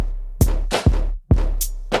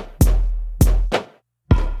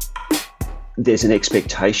there's an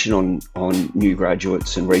expectation on new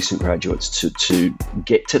graduates and recent graduates to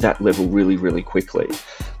get to that level really, really quickly.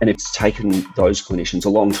 And it's taken those clinicians a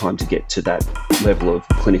long time to get to that level of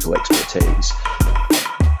clinical expertise.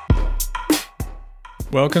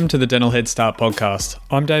 Welcome to the Dental Head Start podcast.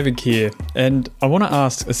 I'm David Keir, and I want to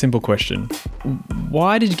ask a simple question.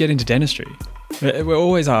 Why did you get into dentistry? We're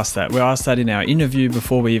always asked that. We're asked that in our interview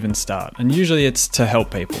before we even start, and usually it's to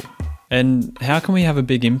help people. And how can we have a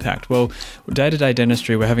big impact? Well, day-to-day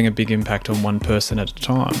dentistry, we're having a big impact on one person at a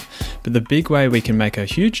time. But the big way we can make a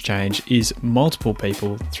huge change is multiple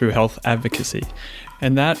people through health advocacy.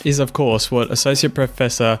 And that is, of course, what Associate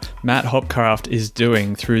Professor Matt Hopcraft is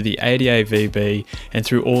doing through the ADA VB and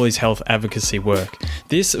through all his health advocacy work.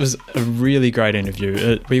 This was a really great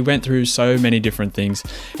interview. We went through so many different things.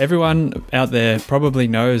 Everyone out there probably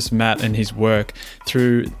knows Matt and his work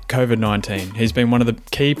through COVID-19. He's been one of the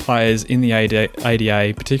key players in the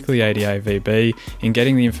ADA, particularly ADA VB, in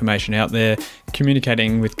getting the information out there,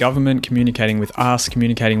 communicating with government, communicating with us,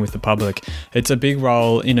 communicating with the public. It's a big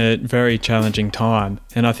role in a very challenging time.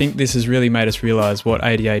 And I think this has really made us realise what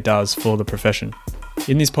ADA does for the profession.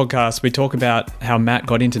 In this podcast, we talk about how Matt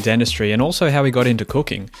got into dentistry and also how he got into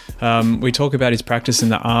cooking. We talk about his practice in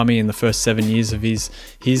the army in the first 7 years of his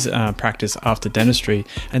practice after dentistry,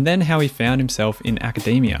 and then how he found himself in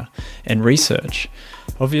academia and research.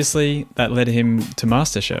 Obviously, that led him to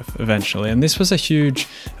MasterChef eventually, and this was a huge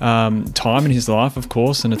time in his life, of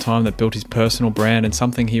course, and a time that built his personal brand and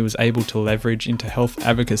something he was able to leverage into health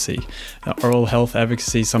advocacy. Oral health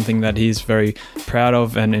advocacy is something that he's very proud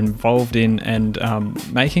of and involved in, and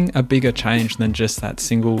making a bigger change than just that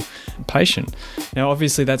single patient. Now,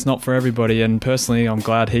 obviously, that's not for everybody, and personally, I'm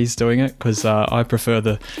glad he's doing it because I prefer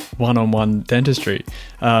the one-on-one dentistry.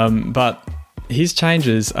 But his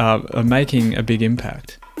changes are making a big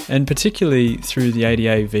impact, and particularly through the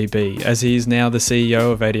ADA VB, as he is now the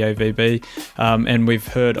CEO of ADA VB, and we've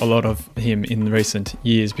heard a lot of him in recent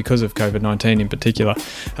years because of COVID-19 in particular.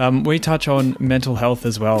 We touch on mental health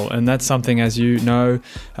as well, and that's something, as you know,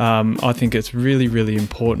 I think it's really, really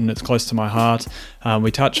important. It's close to my heart.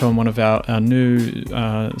 We touch on one of our new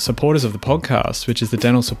supporters of the podcast, which is the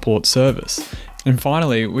Dental Support Service. And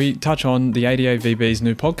finally, we touch on the ADA VB's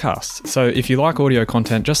new podcast. So if you like audio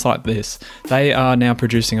content just like this, they are now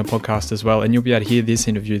producing a podcast as well, and you'll be able to hear this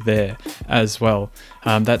interview there as well.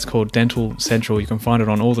 That's called Dental Central. You can find it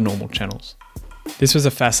on all the normal channels. This was a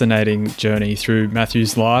fascinating journey through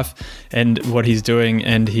Matthew's life and what he's doing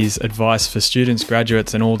and his advice for students,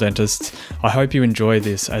 graduates, and all dentists. I hope you enjoy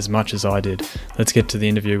this as much as I did. Let's get to the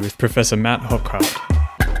interview with Professor Matt Hopcraft.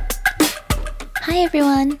 Hi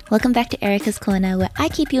everyone, welcome back to Erica's Corner, where I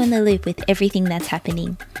keep you in the loop with everything that's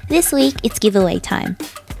happening. This week, it's giveaway time.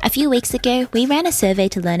 A few weeks ago, we ran a survey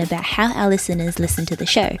to learn about how our listeners listen to the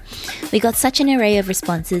show. We got such an array of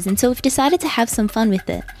responses, and so we've decided to have some fun with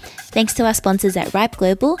it. Thanks to our sponsors at Ripe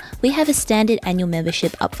Global, we have a standard annual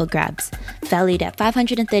membership up for grabs. Valued at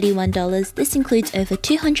 $531, this includes over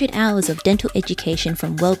 200 hours of dental education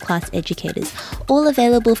from world-class educators, all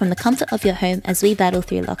available from the comfort of your home as we battle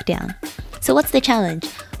through lockdown. So what's the challenge?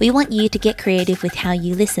 We want you to get creative with how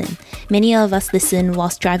you listen. Many of us listen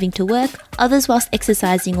whilst driving to work, others whilst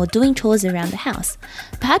exercising or doing chores around the house.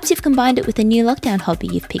 Perhaps you've combined it with a new lockdown hobby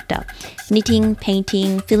you've picked up. Knitting,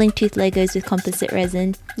 painting, filling tooth Legos with composite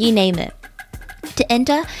resin, you name it. To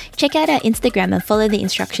enter, check out our Instagram and follow the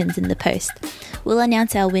instructions in the post. We'll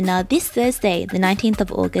announce our winner this Thursday, the 19th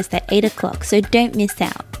of August at 8 o'clock, so don't miss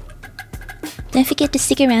out. Don't forget to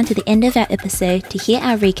stick around to the end of our episode to hear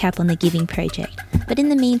our recap on the Giving Project. But in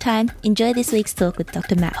the meantime, enjoy this week's talk with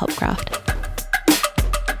Dr. Matt Hopcraft.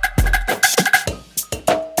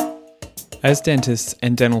 As dentists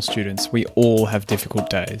and dental students, we all have difficult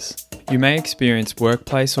days. You may experience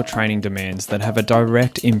workplace or training demands that have a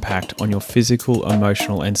direct impact on your physical,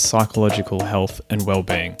 emotional, and psychological health and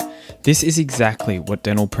well-being. This is exactly what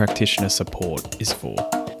dental practitioner support is for.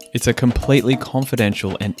 It's a completely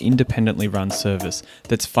confidential and independently run service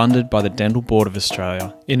that's funded by the Dental Board of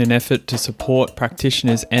Australia in an effort to support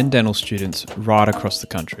practitioners and dental students right across the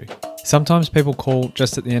country. Sometimes people call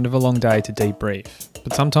just at the end of a long day to debrief,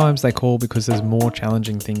 but sometimes they call because there's more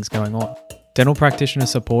challenging things going on. Dental practitioner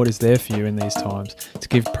support is there for you in these times to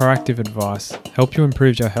give proactive advice, help you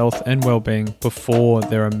improve your health and well-being before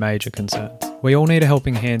there are major concerns. We all need a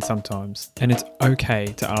helping hand sometimes, and it's okay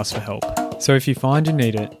to ask for help. So if you find you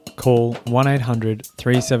need it, call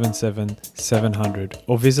 1-800-377-700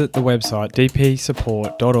 or visit the website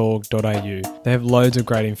dpsupport.org.au. They have loads of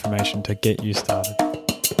great information to get you started.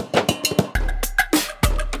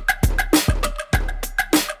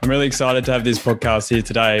 I'm really excited to have this podcast here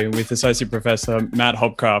today with Associate Professor Matt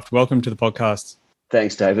Hopcraft. Welcome to the podcast.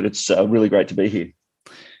 Thanks, David. It's really great to be here.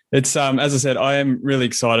 It's as I said, I am really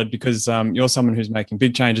excited because you're someone who's making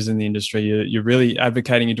big changes in the industry. You're really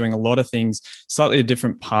advocating. You're doing a lot of things, slightly a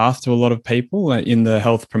different path to a lot of people in the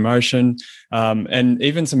health promotion, and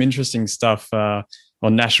even some interesting stuff on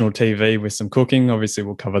national TV with some cooking. Obviously,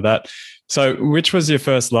 we'll cover that. So, which was your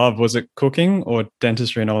first love? Was it cooking or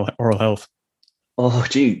dentistry and oral health? Oh,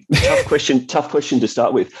 gee, tough question. Tough question to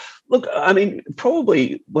start with. Look, I mean,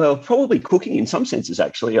 probably cooking in some senses,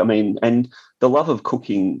 actually. I mean, and the love of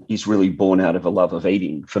cooking is really born out of a love of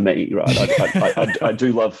eating for me, right? I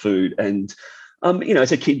do love food. And,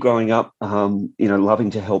 as a kid growing up,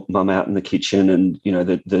 loving to help mum out in the kitchen and,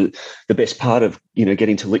 the best part of,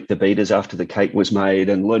 getting to lick the beaters after the cake was made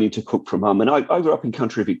and learning to cook from mum. And I grew up in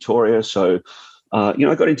country Victoria, so I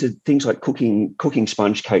got into things like cooking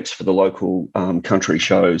sponge cakes for the local country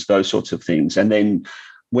shows, those sorts of things. And then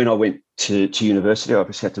when I went to university, I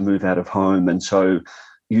obviously had to move out of home. And so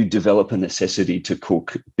you develop a necessity to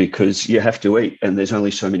cook because you have to eat. And there's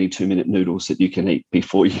only so many 2-minute noodles that you can eat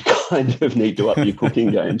before you kind of need to up your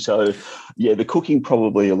cooking game. So, yeah, the cooking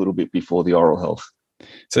probably a little bit before the oral health.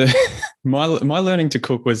 So my learning to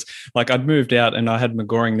cook was like I'd moved out and I had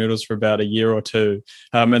McGoring noodles for about a year or two,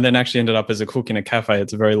 and then actually ended up as a cook in a cafe.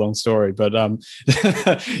 It's a very long story, but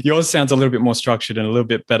yours sounds a little bit more structured and a little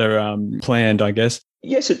bit better planned, I guess.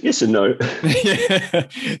 Yes and no. Yeah.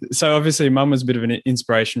 So obviously mum was a bit of an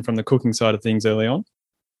inspiration from the cooking side of things early on.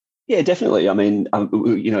 Yeah, definitely. I mean,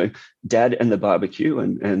 Dad and the barbecue,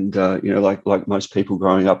 and like most people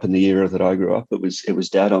growing up in the era that I grew up, it was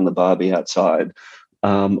Dad on the barbie outside,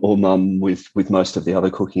 or Mum with most of the other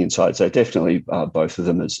cooking inside. So definitely both of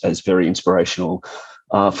them as very inspirational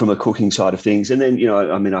from a cooking side of things. And then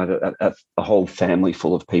I have a whole family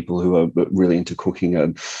full of people who are really into cooking.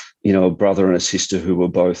 A brother and a sister who were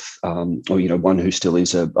both, one who still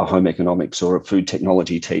is a home economics or a food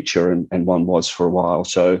technology teacher, and one was for a while.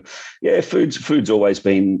 So, yeah, food's always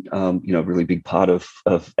been, a really big part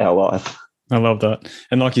of our life. I love that.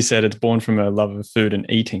 And like you said, it's born from a love of food and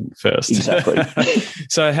eating first. Exactly.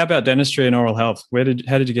 So how about dentistry and oral health?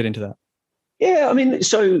 How did you get into that? Yeah, I mean,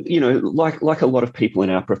 so, like a lot of people in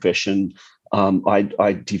our profession,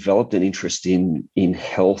 I developed an interest in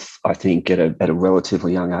health, I think, at a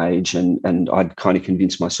relatively young age, and I'd kind of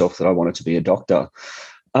convinced myself that I wanted to be a doctor.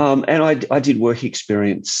 And I did work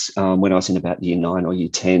experience when I was in about year 9 or year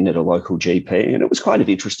 10 at a local GP, and it was kind of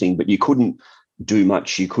interesting, but you couldn't do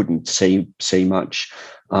much, you couldn't see much.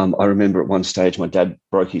 I remember at one stage my dad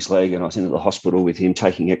broke his leg and I was into the hospital with him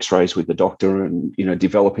taking x-rays with the doctor and,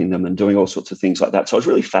 developing them and doing all sorts of things like that. So I was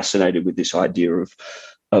really fascinated with this idea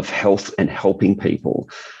of health and helping people.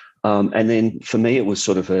 And then for me, it was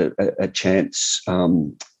sort of a chance,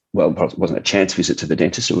 it wasn't a chance visit to the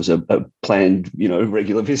dentist. It was a planned,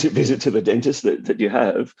 regular visit to the dentist that you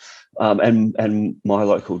have. And my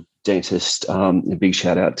local dentist, a big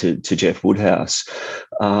shout out to Jeff Woodhouse,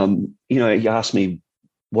 he asked me,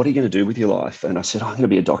 what are you going to do with your life? And I said, I'm going to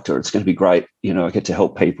be a doctor. It's going to be great. I get to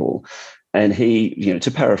help people. And he,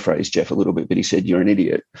 to paraphrase Jeff a little bit, but he said, you're an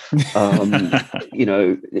idiot.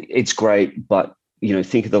 It's great, but,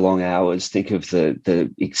 think of the long hours, think of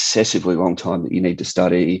the excessively long time that you need to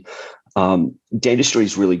study. Dentistry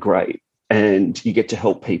is really great and you get to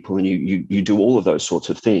help people and you do all of those sorts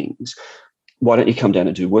of things. Why don't you come down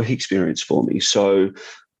and do work experience for me? So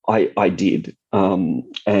I did.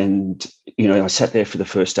 And I sat there for the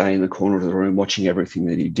first day in the corner of the room watching everything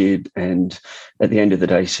that he did. And at the end of the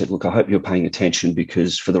day, he said, look, I hope you're paying attention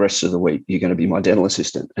because for the rest of the week, you're going to be my dental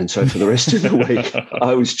assistant. And so for the rest of the week,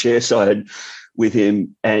 I was chairside with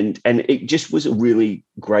him. And it just was a really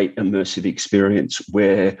great immersive experience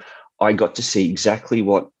where I got to see exactly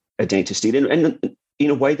what a dentist did and in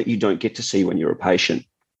a way that you don't get to see when you're a patient.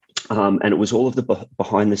 And it was all of the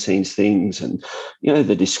behind the scenes things and,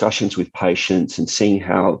 the discussions with patients and seeing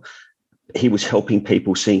how he was helping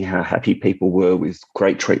people, seeing how happy people were with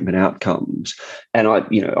great treatment outcomes. And I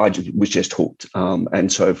was just hooked.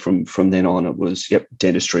 And so from then on, it was,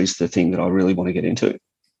 dentistry is the thing that I really want to get into.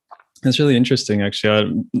 That's really interesting,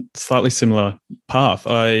 actually. Slightly similar path.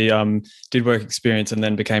 I did work experience and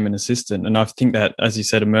then became an assistant. And I think that, as you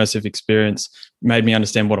said, immersive experience made me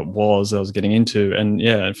understand what it was I was getting into. And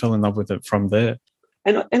I fell in love with it from there.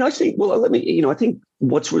 And I think, I think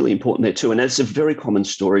what's really important there too, and that's a very common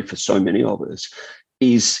story for so many of us,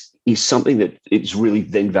 is something that it's really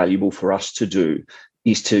then valuable for us to do,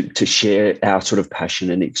 is to share our sort of passion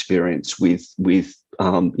and experience with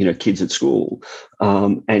kids at school,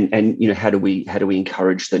 and how do we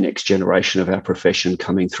encourage the next generation of our profession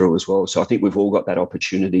coming through as well? So I think we've all got that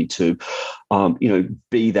opportunity to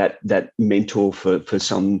be that mentor for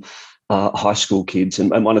some high school kids.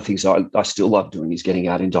 And one of the things I still love doing is getting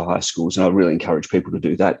out into high schools, and I really encourage people to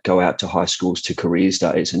do that. Go out to high schools, to careers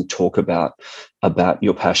days, and talk about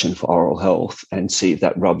your passion for oral health, and see if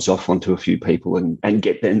that rubs off onto a few people, and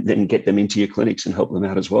get them into your clinics and help them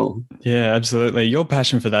out as well. Yeah, absolutely. Your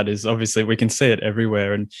passion for that is obviously, we can see it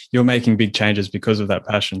everywhere, and you're making big changes because of that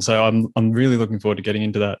passion. So I'm really looking forward to getting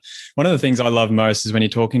into that. One of the things I love most is when you're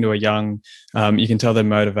talking to a young, you can tell they're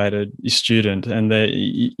motivated student, and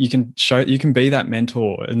you can be that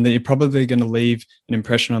mentor, and you're probably going to leave an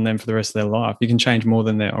impression on them for the rest of their life. You can change more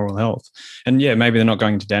than their oral health. And yeah, maybe they're not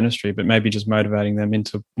going into dentistry, but maybe just motivating them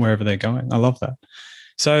into wherever they're going. I love that.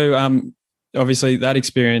 So obviously that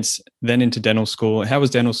experience, then into dental school. How was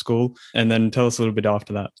dental school? And then tell us a little bit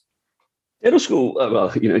after that. Dental school,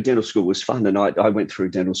 dental school was fun, and I went through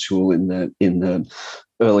dental school in the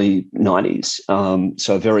early 90s.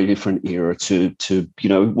 So a very different era to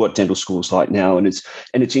what dental school's like now, and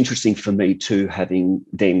it's interesting for me too, having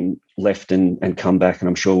then left and come back, and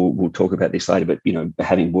I'm sure we'll talk about this later. But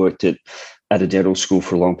having worked at a dental school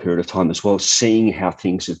for a long period of time as well, seeing how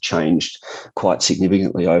things have changed quite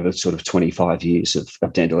significantly over sort of 25 years of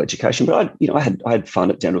dental education. But I had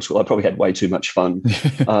fun at dental school. I probably had way too much fun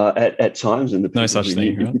at times, and the people no such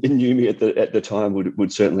thing, right? knew me at the time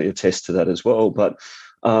would certainly attest to that as well. But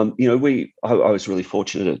I was really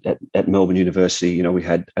fortunate at Melbourne University. We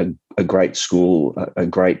had a great school, a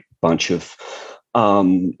great bunch of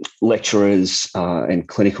lecturers and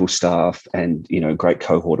clinical staff, and great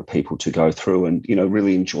cohort of people to go through, and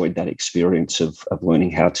really enjoyed that experience of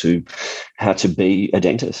learning how to be a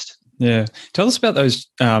dentist. Yeah, tell us about those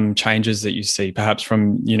changes that you see, perhaps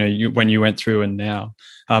from when you went through and now.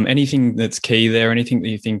 Anything that's key there? Anything that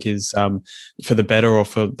you think is for the better or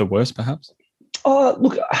for the worse, perhaps? Oh,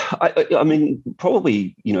 look, I mean,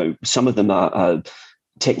 probably some of them are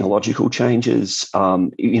technological changes,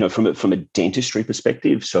 from a dentistry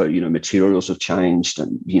perspective. So, materials have changed,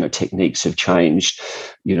 and, techniques have changed,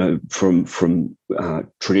 from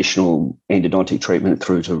traditional endodontic treatment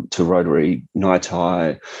through to rotary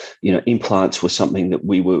NiTi. Implants were something that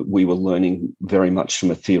we were learning very much from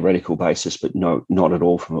a theoretical basis, but not at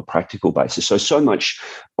all from a practical basis. So much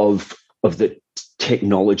of the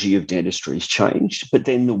technology of dentistry has changed, but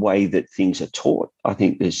then the way that things are taught, I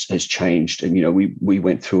think, has changed. And we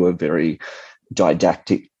went through a very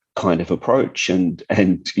didactic kind of approach, and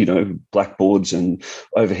blackboards and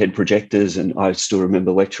overhead projectors, and I still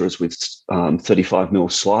remember lecturers with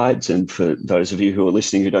 35mm slides. And for those of you who are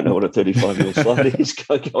listening who don't know what a 35mm slide is,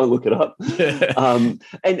 go and look it up.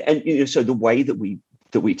 Yeah. So the way that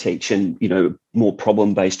we teach, and more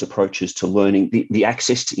problem-based approaches to learning, the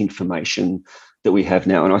access to information that we have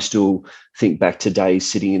now. And I still think back to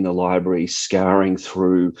days sitting in the library, scouring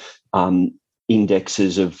through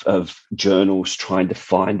indexes of journals, trying to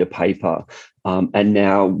find a paper. And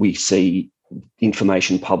now we see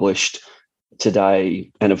information published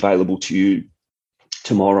today and available to you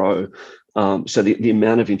tomorrow. So the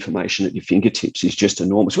amount of information at your fingertips is just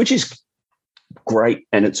enormous, which is great.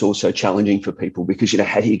 And it's also challenging for people, because,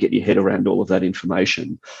 how do you get your head around all of that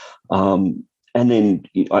information? And then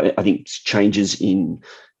I think changes in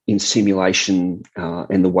simulation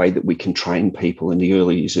and the way that we can train people in the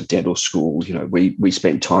early years of dental school. We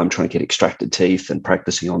spent time trying to get extracted teeth and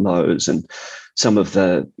practicing on those, and some of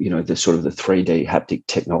the the sort of the 3D haptic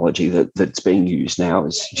technology that's being used now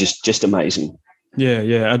is just amazing.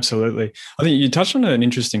 Yeah, absolutely. I think you touched on an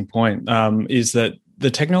interesting point, is that the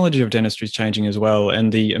technology of dentistry is changing as well,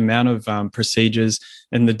 and the amount of procedures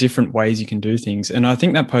and the different ways you can do things. And I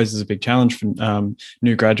think that poses a big challenge for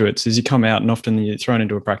new graduates, is you come out and often you're thrown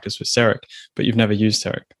into a practice with CEREC, but you've never used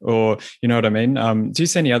CEREC, or you know what I mean? Do you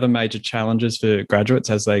see any other major challenges for graduates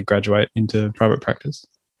as they graduate into private practice?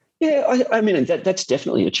 Yeah, I mean, that's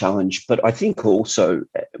definitely a challenge. But I think also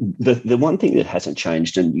the one thing that hasn't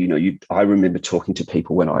changed, and, I remember talking to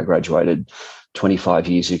people when I graduated 25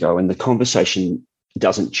 years ago, and the conversation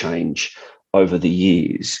doesn't change over the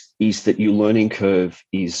years, is that your learning curve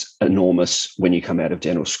is enormous when you come out of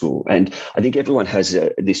dental school. And I think everyone has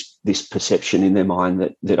this perception in their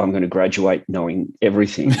mind that I'm going to graduate knowing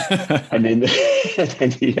everything. and then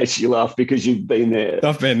yes, you laugh because you've been there.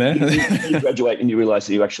 I've been there. you graduate and you realize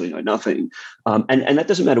that you actually know nothing. And that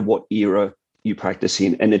doesn't matter what era you practice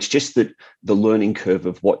in. And it's just that the learning curve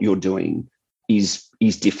of what you're doing is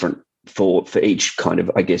different for each kind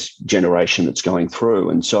of, I guess, generation that's going through.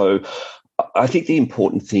 And so I think the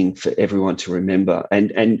important thing for everyone to remember,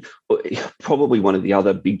 and probably one of the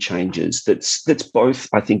other big changes that's both,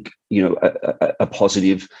 I think, a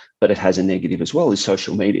positive, but it has a negative as well, is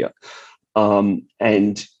social media.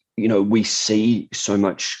 And we see so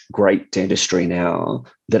much great dentistry now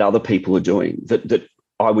that other people are doing that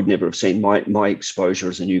I would never have seen. My exposure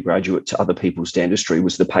as a new graduate to other people's dentistry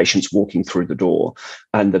was the patients walking through the door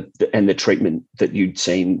and the treatment that you'd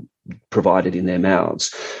seen provided in their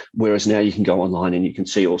mouths. Whereas now you can go online and you can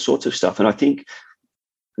see all sorts of stuff. And I think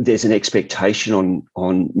there's an expectation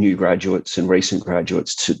on new graduates and recent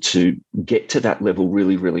graduates to get to that level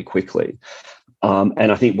really, really quickly.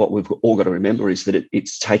 And I think what we've all got to remember is that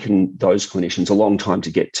it's taken those clinicians a long time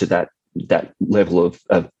to get to that level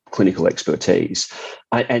of clinical expertise,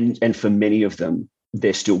 and for many of them,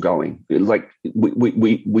 they're still going. Like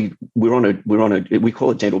we're on a we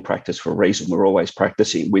call it dental practice for a reason. We're always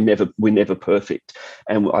practicing. We're never perfect,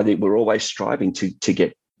 and I think we're always striving to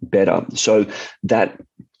get better. So that,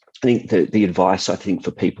 I think the advice I think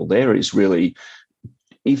for people there is really,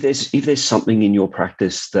 if there's something in your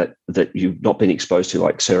practice that you've not been exposed to,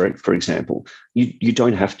 like CEREC, for example, you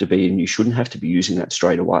don't have to be, and you shouldn't have to be using that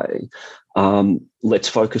straight away. Let's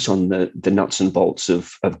focus on the nuts and bolts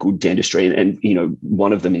of good dentistry, and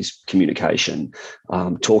one of them is communication,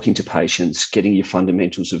 talking to patients, getting your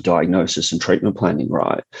fundamentals of diagnosis and treatment planning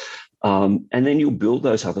right. And then you'll build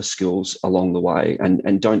those other skills along the way,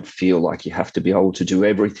 and don't feel like you have to be able to do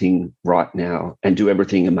everything right now and do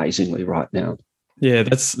everything amazingly right now. Yeah,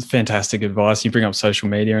 that's fantastic advice. You bring up social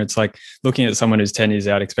media. It's like looking at someone who's 10 years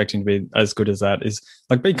out expecting to be as good as that is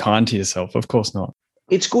like, be kind to yourself. Of course not.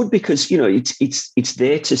 It's good because, it's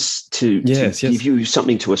there to give you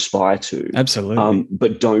something to aspire to. Absolutely.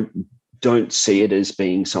 But don't see it as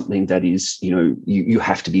being something that is, you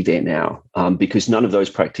have to be there now, because none of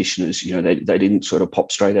those practitioners, they didn't sort of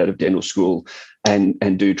pop straight out of dental school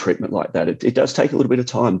and do treatment like that. It does take a little bit of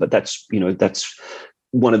time, but that's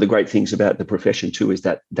one of the great things about the profession too, is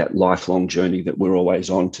that lifelong journey that we're always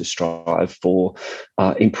on to strive for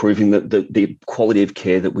improving the quality of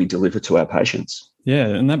care that we deliver to our patients. Yeah,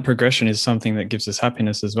 and that progression is something that gives us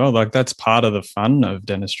happiness as well. Like, that's part of the fun of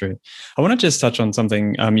dentistry. I want to just touch on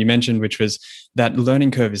something you mentioned, which was that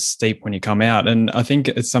learning curve is steep when you come out. And I think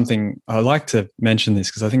it's something I like to mention this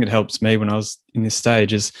because I think it helps me when I was in this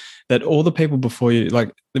stage, is that all the people before you,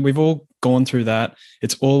 like, we've all gone through that.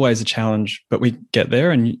 It's always a challenge, but we get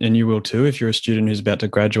there, and you will too if you're a student who's about to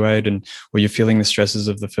graduate or you're feeling the stresses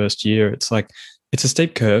of the first year. It's like, it's a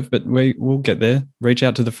steep curve, but we'll get there. Reach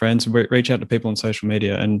out to the friends, reach out to people on social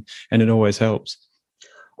media, and it always helps.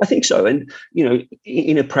 I think so. And,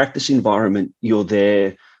 in a practice environment, you're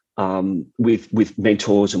there with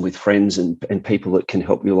mentors and with friends and people that can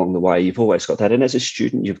help you along the way. You've always got that. And as a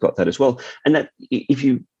student, you've got that as well. And that, if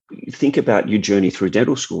you think about your journey through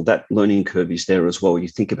dental school, that learning curve is there as well. You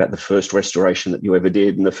think about the first restoration that you ever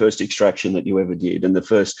did, and the first extraction that you ever did, and the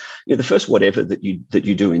first whatever that you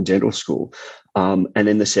do in dental school, and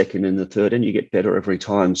then the second and the third, and you get better every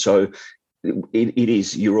time. So it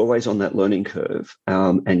is, you're always on that learning curve,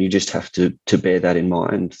 and you just have to bear that in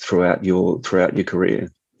mind throughout your career.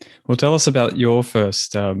 Well, tell us about your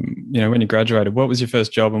first, when you graduated. What was your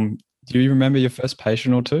first job, and do you remember your first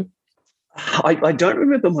patient or two? I don't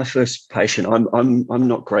remember my first patient. I'm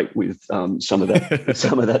not great with some of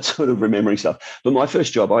that sort of remembering stuff. But my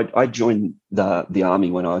first job, I joined the army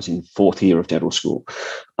when I was in fourth year of dental school,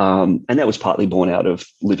 and that was partly born out of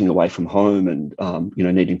living away from home and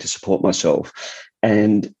needing to support myself.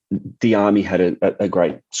 And the army had a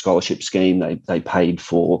great scholarship scheme. They paid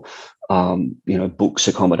for books,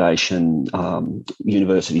 accommodation,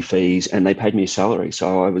 university fees, and they paid me a salary.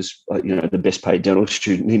 So I was, the best paid dental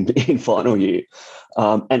student in final year.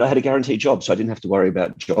 And I had a guaranteed job, so I didn't have to worry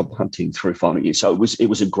about job hunting through final year. So it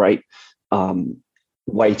was a great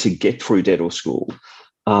way to get through dental school.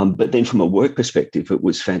 But then from a work perspective, it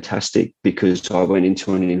was fantastic because I went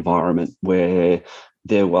into an environment where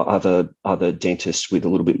there were other dentists with a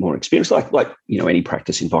little bit more experience, like any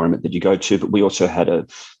practice environment that you go to. But we also had a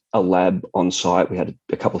lab on site. We had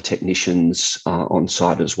a couple of technicians on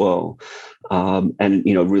site as well, and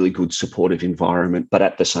really good supportive environment. But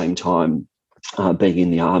at the same time, being in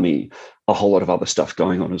the army, a whole lot of other stuff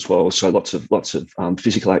going on as well. So lots of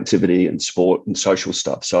physical activity and sport and social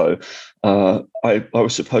stuff. So I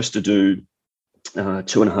was supposed to do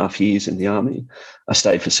 2.5 years in the army. I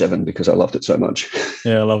stayed for 7 because I loved it so much.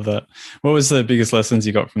 Yeah, I love that. What was the biggest lessons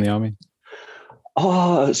you got from the army?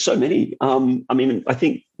 Oh, so many. I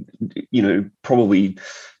think, probably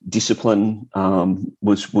discipline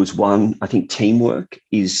was one. I think teamwork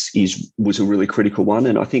was a really critical one.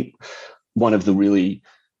 And I think one of the really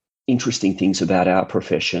interesting things about our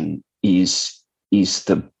profession is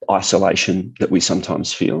the isolation that we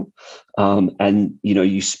sometimes feel. And,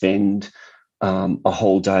 you spend a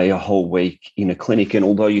whole day, a whole week in a clinic, and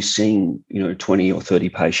although you're seeing, 20 or 30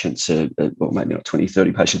 patients, well, maybe not 20,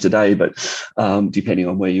 30 patients a day, but depending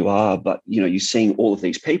on where you are, but, you're seeing all of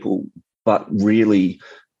these people, but really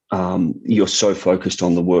you're so focused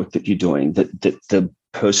on the work that you're doing that the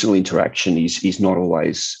personal interaction is not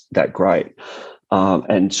always that great.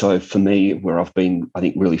 And so for me, where I've been, I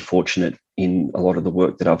think, really fortunate in a lot of the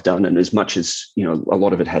work that I've done, and as much as, a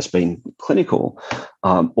lot of it has been clinical,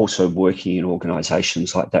 also working in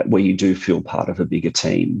organisations like that where you do feel part of a bigger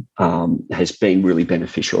team has been really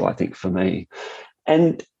beneficial, I think, for me.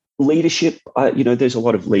 And leadership, there's a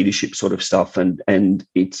lot of leadership sort of stuff, and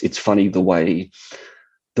it's funny the way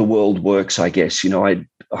the world works, I guess.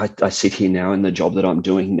 I sit here now in the job that I'm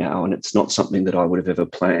doing now, and it's not something that I would have ever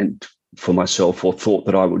planned for myself or thought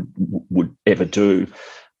that I would ever do.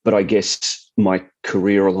 But I guess my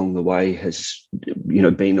career along the way has,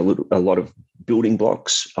 been a lot of building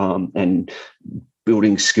blocks and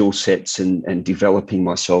building skill sets and developing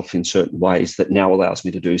myself in certain ways that now allows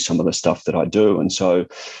me to do some of the stuff that I do. And so,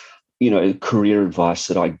 career advice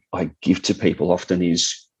that I give to people often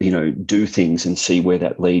is, do things and see where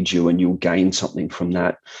that leads you, and you'll gain something from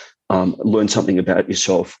that. Learn something about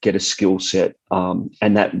yourself, get a skill set,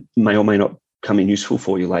 and that may or may not come in useful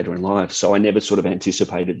for you later in life. So I never sort of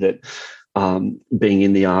anticipated that being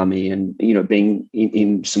in the army and, being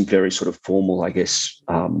in some very sort of formal, I guess,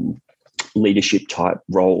 leadership type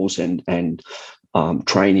roles and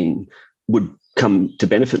training would come to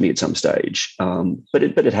benefit me at some stage. But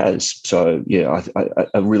it has. So, yeah,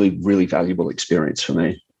 a really, really valuable experience for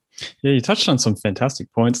me. Yeah, you touched on some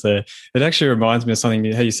fantastic points there. It actually reminds me of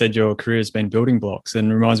something, how you said your career has been building blocks,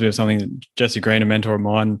 and reminds me of something that Jesse Green, a mentor of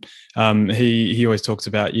mine, he always talks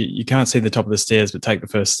about, you can't see the top of the stairs, but take the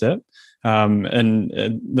first step. And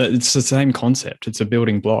it's the same concept. It's a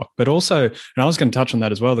building block, but also, and I was going to touch on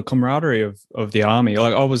that as well, the camaraderie of the army.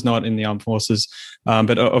 Like, I was not in the armed forces,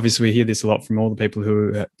 but obviously we hear this a lot from all the people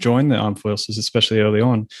who join the armed forces, especially early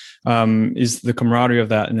on, is the camaraderie of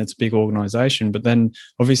that, and it's a big organization. But then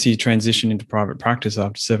obviously you transition into private practice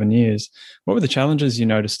after 7 years. What were the challenges you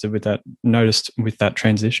noticed with that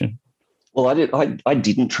transition? Well, I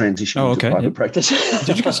didn't transition into private practice.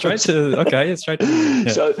 Did you go straight to straight to?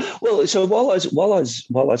 Yeah. So while I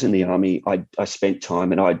was in the army, I spent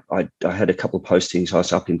time, and I had a couple of postings. I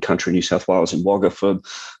was up in country New South Wales in Wagga for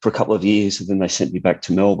a couple of years, and then they sent me back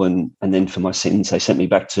to Melbourne, and then for my sentence they sent me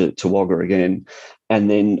back to Wagga again, and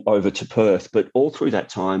then over to Perth. But all through that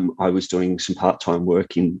time, I was doing some part-time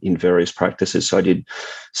work in various practices. So I did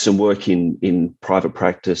some work in private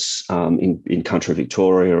practice in country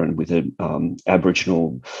Victoria and with an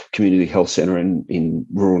Aboriginal community health centre in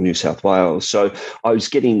rural New South Wales. So I was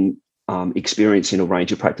getting experience in a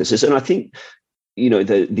range of practices. And I think,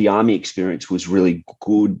 the army experience was really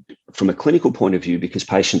good from a clinical point of view because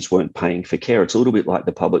patients weren't paying for care. It's a little bit like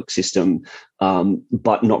the public system,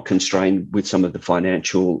 but not constrained with some of the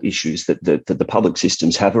financial issues that the public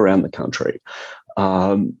systems have around the country.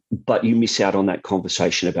 But you miss out on that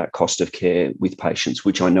conversation about cost of care with patients,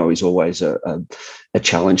 which I know is always a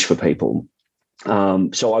challenge for people.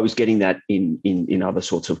 So I was getting that in other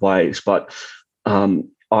sorts of ways, but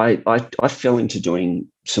I fell into doing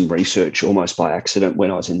some research almost by accident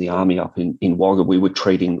when I was in the army up in Wagga. We were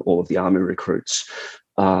treating all of the army recruits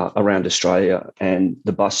around Australia, and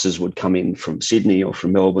the buses would come in from Sydney or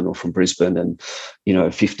from Melbourne or from Brisbane, and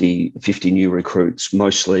 50 new recruits,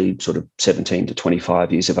 mostly sort of 17 to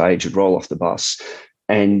 25 years of age, would roll off the bus.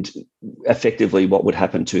 And effectively what would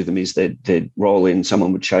happen to them is they'd roll in,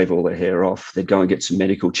 someone would shave all their hair off, they'd go and get some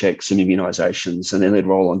medical checks, some immunisations, and then they'd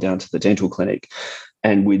roll on down to the dental clinic,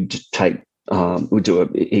 and we'd do an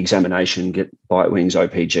examination, get bite wings,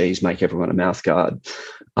 OPGs, make everyone a mouth guard.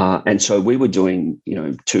 And so we were doing,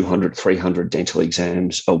 200, 300 dental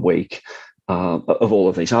exams a week of all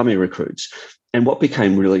of these army recruits. And what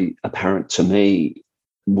became really apparent to me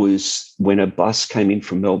was when a bus came in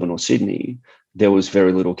from Melbourne or Sydney, there was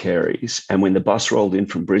very little caries. And when the bus rolled in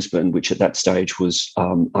from Brisbane, which at that stage was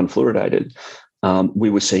unfluoridated, we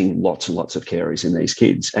were seeing lots and lots of caries in these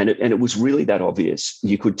kids. And it was really that obvious.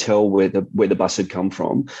 You could tell where the bus had come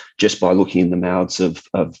from just by looking in the mouths of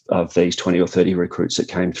these 20 or 30 recruits that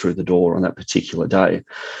came through the door on that particular day.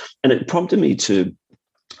 And it prompted me to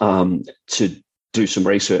do some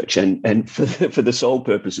research, and for the sole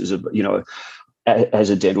purposes of, as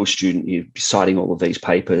a dental student, you're citing all of these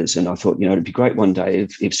papers, and I thought, it'd be great one day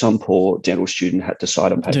if some poor dental student had to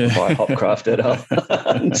cite a paper by Hopcraft et al.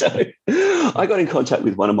 And so I got in contact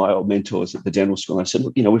with one of my old mentors at the dental school. And I said,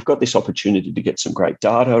 look, we've got this opportunity to get some great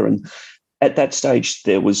data. And at that stage,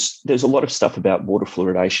 there's a lot of stuff about water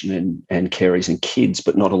fluoridation and caries in kids,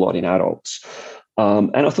 but not a lot in adults.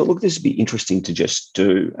 And I thought, look, this would be interesting to just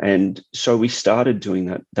do. And so we started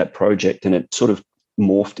doing that project, and it sort of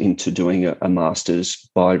morphed into doing a master's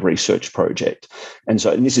by research project. And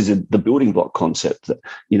this is the building block concept that,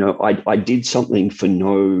 I did something for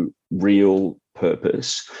no real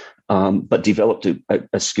purpose, but developed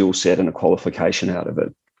a skill set and a qualification out of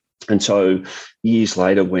it. And so years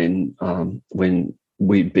later, when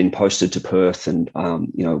we'd been posted to Perth and,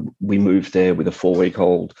 we moved there with a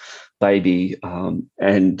 4-week-old baby.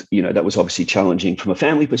 And, that was obviously challenging from a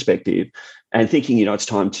family perspective, and thinking, it's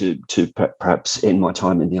time to perhaps end my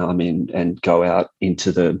time in the army and go out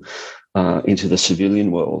into the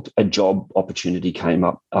civilian world. A job opportunity came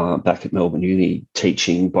up back at Melbourne Uni,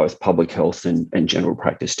 teaching both public health and general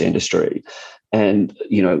practice dentistry. And,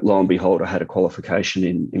 lo and behold, I had a qualification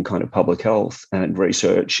in kind of public health and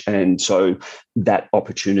research. And so that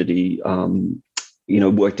opportunity,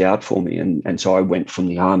 worked out for me. And so I went from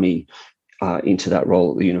the army into that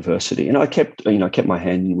role at the university. And I kept my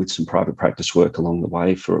hand in with some private practice work along the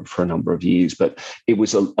way for a number of years, but it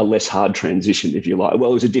was a less hard transition, if you like.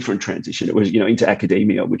 Well, it was a different transition. It was, into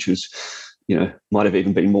academia, which was, might have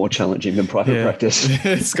even been more challenging than private practice.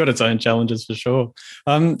 It's got its own challenges for sure.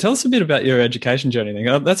 Tell us a bit about your education journey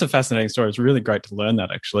thing. That's a fascinating story. It's really great to learn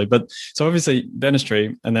that, actually. But so obviously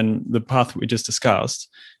dentistry, and then the path we just discussed,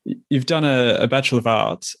 you've done a Bachelor of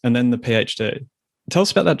Arts and then the PhD. Tell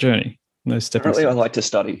us about that journey. Those stepping Apparently, I like to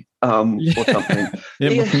study or something.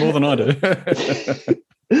 More than I do.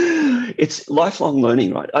 It's lifelong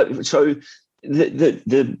learning, right? So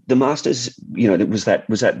the masters, it was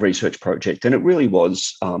that research project, and it really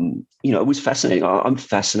was, it was fascinating. I'm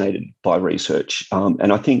fascinated by research,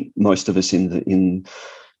 and I think most of us in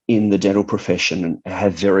the dental profession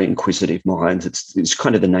have very inquisitive minds. It's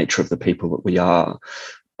kind of the nature of the people that we are.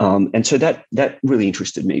 And so that really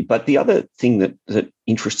interested me. But the other thing that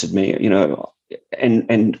interested me,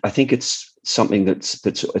 and I think it's something that's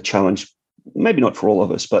a challenge, maybe not for all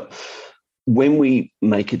of us, but when we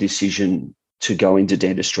make a decision to go into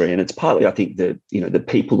dentistry, and it's partly, I think, the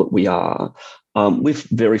people that we are, we're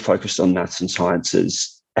very focused on maths and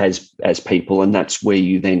sciences as people, and that's where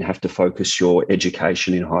you then have to focus your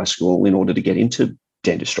education in high school in order to get into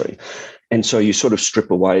dentistry. And so you sort of strip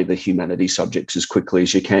away the humanities subjects as quickly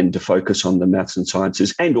as you can to focus on the maths and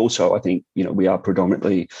sciences. And also, I think, we are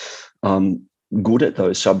predominantly good at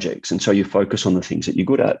those subjects. And so you focus on the things that you're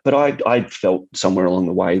good at. But I felt somewhere along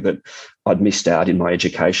the way that I'd missed out in my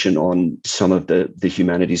education on some of the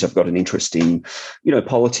humanities. I've got an interest in,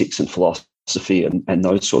 politics and philosophy and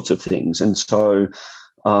those sorts of things. And so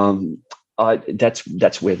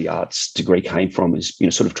that's where the arts degree came from, is,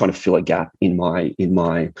 sort of trying to fill a gap in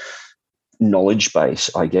my knowledge base,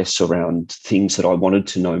 I guess, around things that I wanted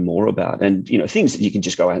to know more about, and things that you can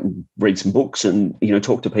just go out and read some books and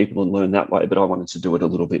talk to people and learn that way. But I wanted to do it a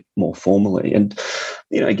little bit more formally, and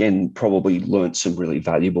again, probably learnt some really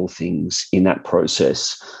valuable things in that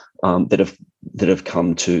process that have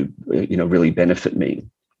come to really benefit me.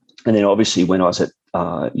 And then obviously when I was at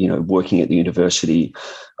working at the university,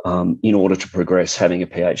 in order to progress, having a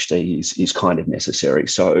PhD is kind of necessary.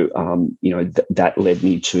 So that led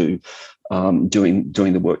me to doing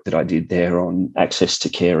the work that I did there on access to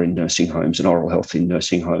care in nursing homes and oral health in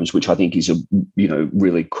nursing homes, which I think is a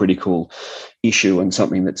really critical issue and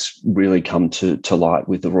something that's really come to light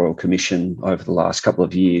with the Royal Commission over the last couple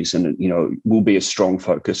of years, and will be a strong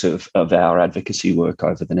focus of our advocacy work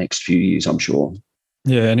over the next few years, I'm sure.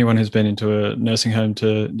 Yeah, anyone who's been into a nursing home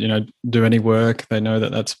to, do any work, they know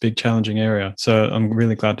that that's a big challenging area. So I'm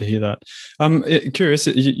really glad to hear that. Curious,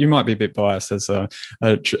 you might be a bit biased as a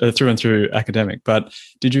through and through academic, but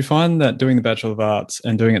did you find that doing the Bachelor of Arts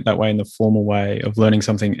and doing it that way, in the formal way of learning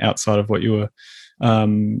something outside of what you were,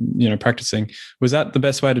 practicing, was that the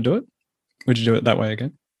best way to do it? Would you do it that way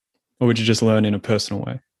again? Or would you just learn in a personal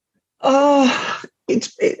way?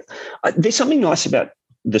 There's something nice about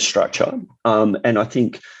the structure, and I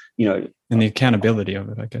think and the accountability of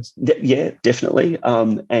it, I guess. Yeah, definitely,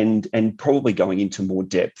 and probably going into more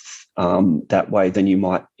depth that way than you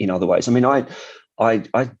might in other ways. I mean,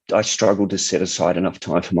 I struggle to set aside enough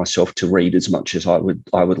time for myself to read as much as I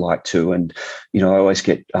would like to, and I always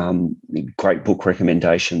get great book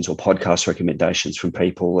recommendations or podcast recommendations from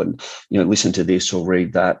people, and listen to this or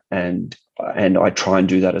read that, and I try and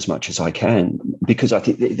do that as much as I can, because I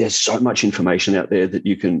think there's so much information out there that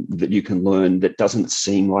you can learn that doesn't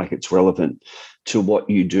seem like it's relevant to what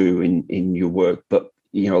you do in your work, but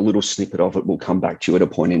a little snippet of it will come back to you at a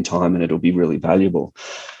point in time, and it'll be really valuable.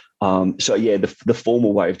 So yeah, the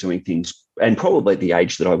formal way of doing things, and probably at the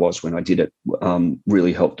age that I was when I did it,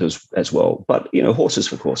 really helped as well. But horses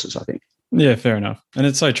for courses, I think. Yeah, fair enough. And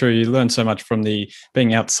it's so true. You learn so much from the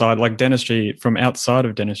being outside, like dentistry. From outside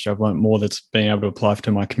of dentistry, I've learned more that's being able to apply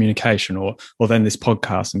to my communication, or then this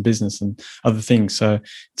podcast and business and other things. So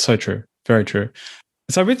it's so true, very true.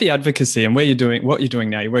 So with the advocacy and what you're doing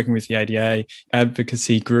now, you're working with the ADA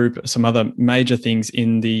advocacy group, some other major things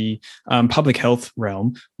in the public health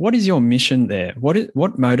realm. What is your mission there? What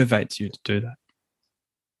motivates you to do that?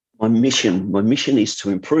 My mission is to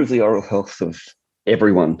improve the oral health of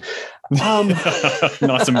everyone.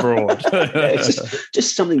 Nice and broad.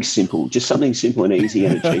 just something simple and easy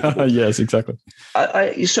and achievable. Yes, exactly.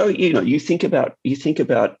 So you think about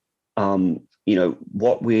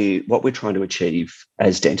what we're trying to achieve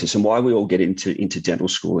as dentists, and why we all get into dental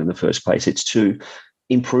school in the first place. It's to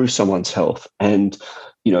improve someone's health, and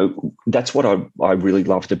that's what I really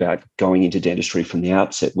loved about going into dentistry from the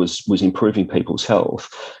outset was improving people's health.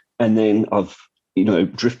 And then I've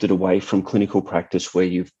drifted away from clinical practice, where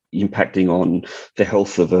you're impacting on the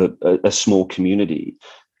health of a small community,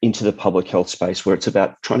 into the public health space, where it's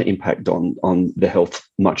about trying to impact on the health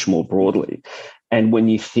much more broadly. And when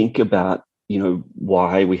you think about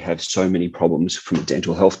why we have so many problems from a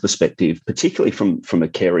dental health perspective, particularly from a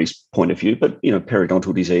carie's point of view, but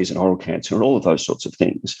periodontal disease and oral cancer and all of those sorts of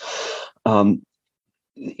things, for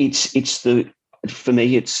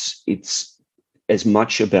me it's as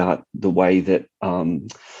much about the way that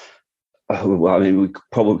we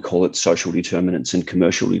probably call it social determinants and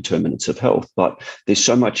commercial determinants of health, but there's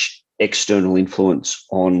so much external influence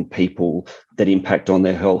on people that impact on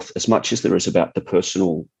their health as much as there is about the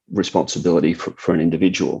personal responsibility for an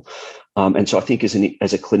individual. And so I think as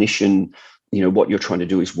a clinician, what you're trying to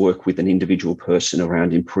do is work with an individual person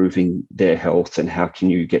around improving their health, and how can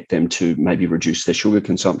you get them to maybe reduce their sugar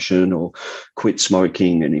consumption or quit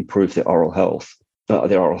smoking and improve their oral health,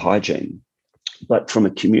 their oral hygiene. But from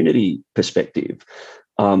a community perspective,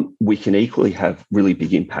 we can equally have really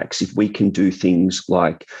big impacts if we can do things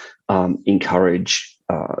like encourage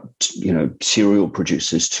cereal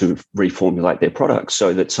producers to reformulate their products,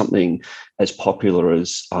 so that something as popular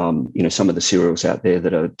as some of the cereals out there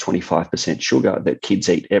that are 25% sugar that kids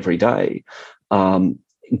eat every day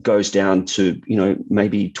goes down to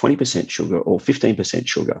maybe 20% sugar or 15%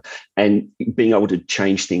 sugar. And being able to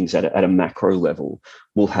change things at a macro level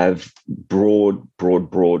will have broad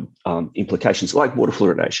implications, like water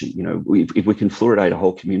fluoridation. If we can fluoridate a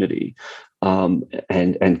whole community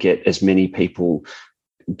and get as many people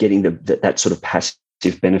getting that sort of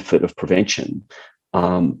passive benefit of prevention,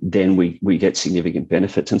 then we get significant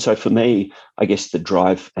benefits. And so for me, I guess the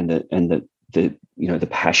drive and the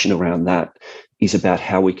passion around that is about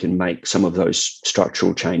how we can make some of those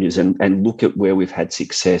structural changes and look at where we've had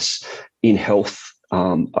success in health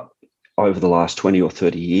over the last 20 or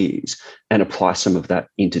 30 years and apply some of that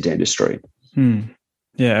into dentistry.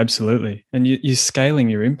 Yeah, absolutely. And you're scaling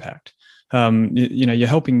your impact. You're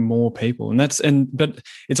helping more people, but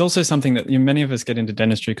it's also something that many of us get into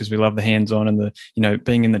dentistry because we love the hands-on and the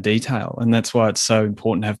being in the detail, and that's why it's so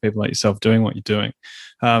important to have people like yourself doing what you're doing.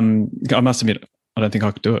 I must admit, I don't think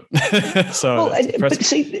I could do it. But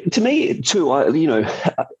see, to me too,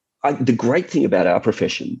 the great thing about our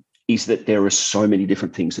profession is that there are so many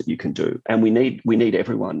different things that you can do, and we need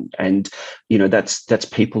everyone. And that's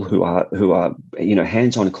people who are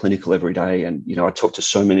hands-on clinical every day. And I talk to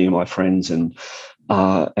so many of my friends and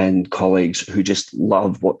colleagues who just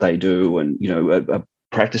love what they do, and are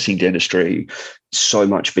practicing dentistry so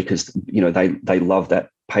much because they love that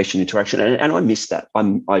patient interaction, and I miss that.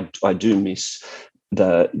 I do miss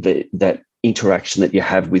that interaction that you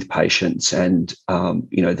have with patients, and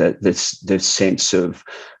the sense of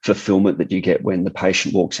fulfillment that you get when the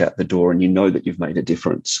patient walks out the door and that you've made a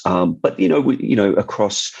difference. But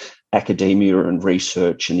across academia and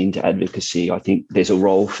research and into advocacy, I think there's a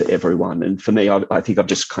role for everyone. And for me, I think I've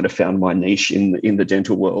just kind of found my niche in the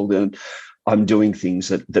dental world, and I'm doing things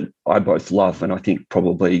that I both love and I think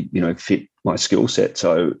probably fit my skill set.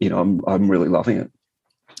 So I'm really loving it.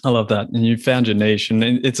 I love that. And you found your niche, and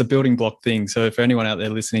it's a building block thing. So for anyone out there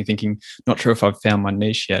listening thinking, not sure if I've found my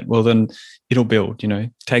niche yet, well, then it'll build,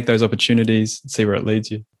 take those opportunities, see where it leads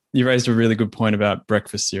you. You raised a really good point about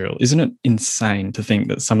breakfast cereal. Isn't it insane to think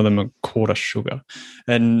that some of them are quarter sugar?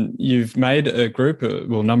 And you've made a group,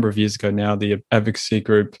 a number of years ago now, the advocacy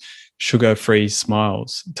group, Sugar-Free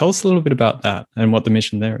Smiles. Tell us a little bit about that and what the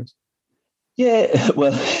mission there is. Yeah,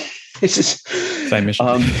 well, this is same mission.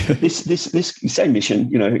 This same mission,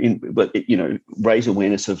 raise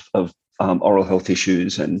awareness of oral health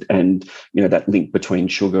issues and that link between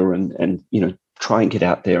sugar and try and get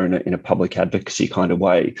out there in a public advocacy kind of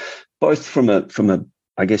way, both from a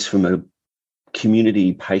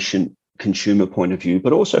community, patient, consumer point of view,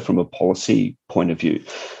 but also from a policy point of view.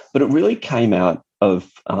 But it really came out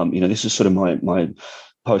of this is sort of my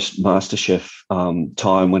post MasterChef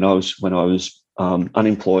time when I was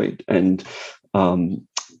unemployed and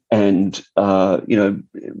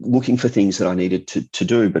looking for things that I needed to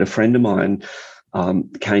do. But a friend of mine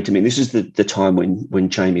came to me, and this is the time when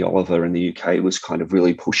Jamie Oliver in the UK was kind of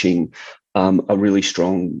really pushing a really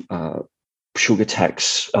strong sugar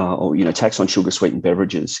tax or tax on sugar sweetened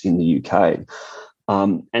beverages in the UK.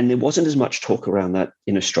 And there wasn't as much talk around that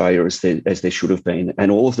in Australia as there should have been.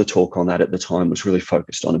 And all of the talk on that at the time was really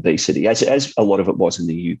focused on obesity, as a lot of it was in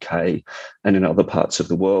the UK and in other parts of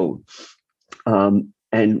the world.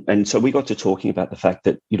 And so we got to talking about the fact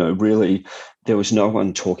that, really there was no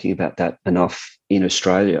one talking about that enough in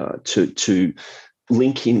Australia to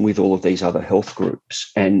link in with all of these other health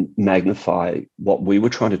groups and magnify what we were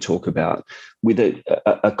trying to talk about with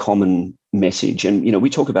a common message. And, we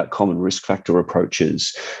talk about common risk factor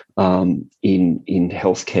approaches in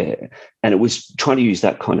healthcare. And it was trying to use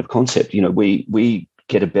that kind of concept. We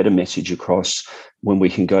get a better message across when we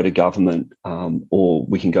can go to government or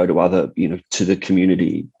we can go to other, to the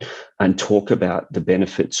community and talk about the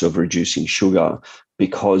benefits of reducing sugar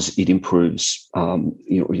because it improves,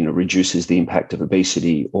 reduces the impact of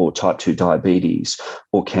obesity or type 2 diabetes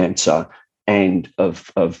or cancer and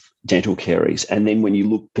of dental caries. And then when you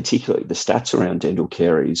look particularly at the stats around dental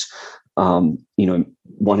caries,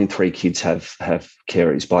 1 in 3 kids have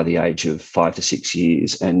caries by the age of 5 to 6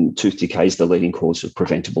 years, and tooth decay is the leading cause of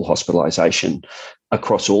preventable hospitalisation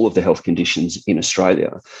across all of the health conditions in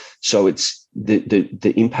Australia. So it's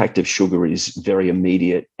the impact of sugar is very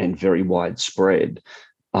immediate and very widespread.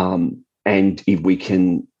 And if we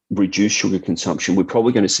can reduce sugar consumption, we're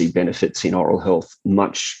probably going to see benefits in oral health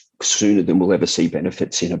much sooner than we'll ever see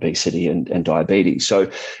benefits in obesity and diabetes.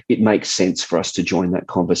 So it makes sense for us to join that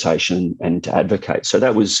conversation and to advocate. So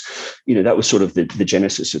that was sort of the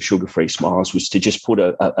genesis of Sugar Free Smiles, was to just put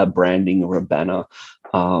a branding or a banner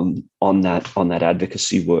on that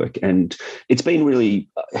advocacy work. And it's been really,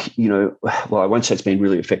 I won't say it's been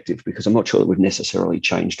really effective because I'm not sure that we've necessarily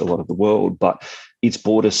changed a lot of the world, but it's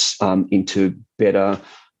brought us into better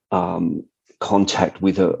contact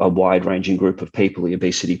with a wide-ranging group of people, the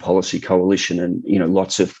Obesity Policy Coalition, and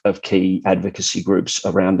lots of key advocacy groups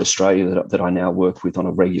around Australia that I now work with on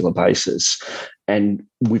a regular basis. And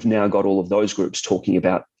we've now got all of those groups talking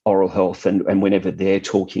about oral health, and whenever they're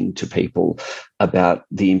talking to people about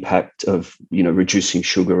the impact of reducing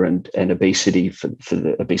sugar and obesity for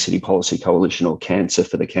the Obesity Policy Coalition, or cancer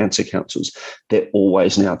for the cancer councils, they're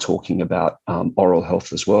always now talking about oral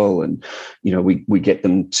health as well. And we get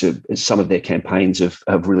them to, some of their campaigns have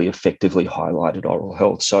really effectively highlighted oral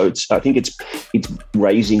health. So I think it's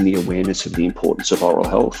raising the awareness of the importance of oral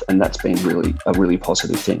health, and that's been really a really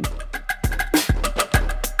positive thing.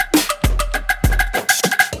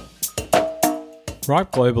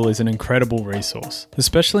 Ripe Global is an incredible resource,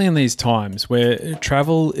 especially in these times where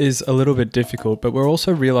travel is a little bit difficult, but we're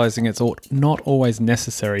also realizing it's not always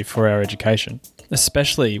necessary for our education.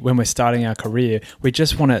 Especially when we're starting our career, we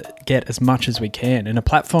just want to get as much as we can, and a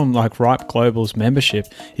platform like Ripe Global's membership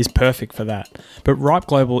is perfect for that. But Ripe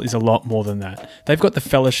Global is a lot more than that. They've got the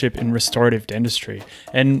fellowship in restorative dentistry,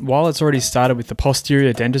 and while it's already started with the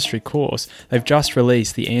posterior dentistry course, they've just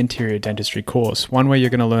released the anterior dentistry course, one where you're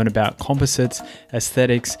going to learn about composites,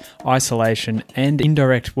 aesthetics, isolation, and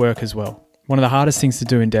indirect work as well. One of the hardest things to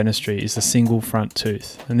do in dentistry is the single front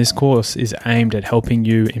tooth, and this course is aimed at helping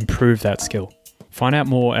you improve that skill. Find out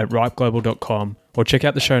more at ripeglobal.com or check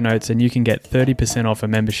out the show notes and you can get 30% off a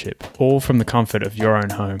membership, all from the comfort of your own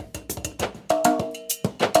home.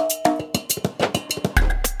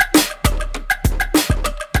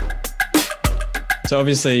 So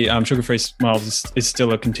obviously, Sugar Free Smiles is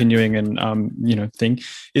still a continuing and thing.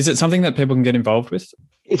 Is it something that people can get involved with?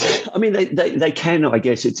 They can. I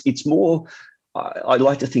guess it's more. I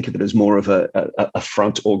like to think of it as more of a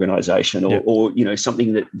front organisation, or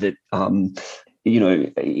something that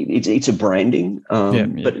it's a branding.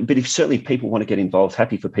 But if certainly people want to get involved,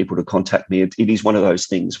 happy for people to contact me. It is one of those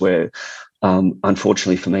things where,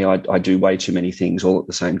 unfortunately for me, I do way too many things all at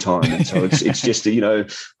the same time, and so it's just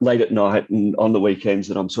late at night and on the weekends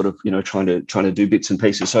that I'm sort of trying to do bits and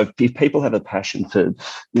pieces. So if people have a passion for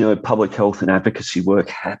public health and advocacy work,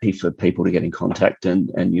 happy for people to get in contact, and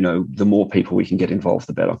the more people we can get involved,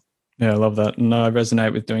 the better. Yeah, I love that. And I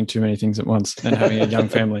resonate with doing too many things at once and having a young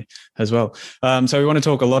family as well. So we want to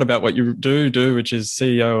talk a lot about what you do, which is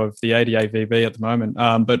CEO of the ADAVB at the moment.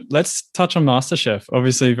 But let's touch on MasterChef.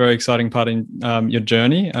 Obviously, a very exciting part in your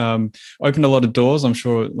journey. Opened a lot of doors. I'm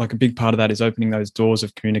sure like a big part of that is opening those doors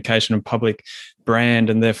of communication and public brand,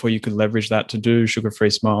 and therefore you could leverage that to do sugar-free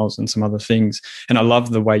smiles and some other things. And I love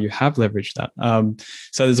the way you have leveraged that.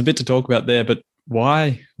 So there's a bit to talk about there, but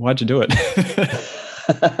why'd you do it?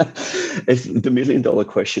 It's the $1 million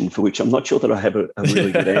question, for which I'm not sure that I have a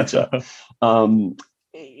really good answer. So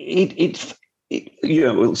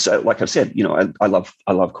like I've said, I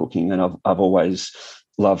love cooking, and I've always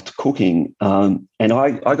loved cooking. And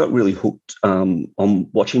I got really hooked on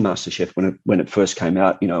watching MasterChef when it first came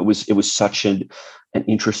out. It was such an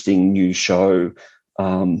interesting new show,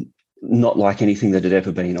 not like anything that had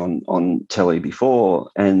ever been on telly before,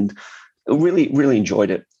 and really, really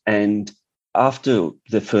enjoyed it. And after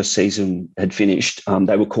the first season had finished,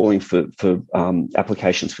 they were calling for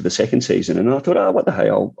applications for the second season, and I thought, what the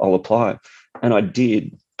hell, I'll apply, and I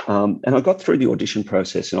did, and I got through the audition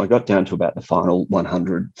process, and I got down to about the final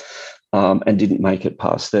 100, and didn't make it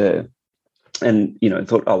past there, and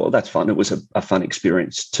thought, oh well, that's fun. It was a fun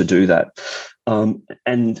experience to do that,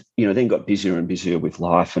 and then got busier and busier with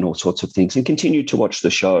life and all sorts of things, and continued to watch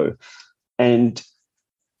the show, and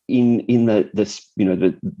in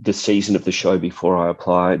the season of the show before I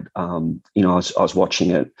applied, I was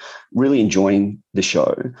watching it, really enjoying the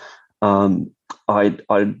show.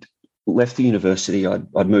 I'd left the university.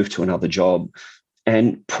 I'd moved to another job,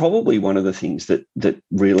 and probably one of the things that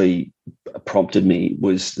really prompted me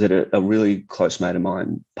was that a really close mate of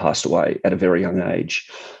mine passed away at a very young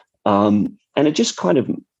age, and it just kind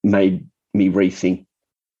of made me rethink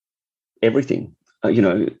everything.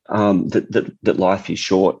 That life is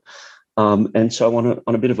short, and so on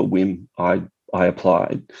a bit of a whim, I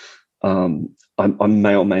applied. I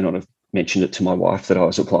may or may not have mentioned it to my wife that I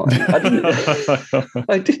was applying.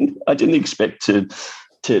 I didn't expect to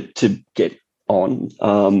get on,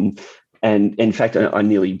 and in fact, I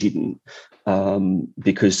nearly didn't,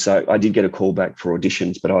 because I did get a call back for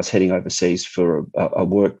auditions, but I was heading overseas for a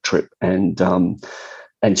work trip, and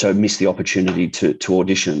so missed the opportunity to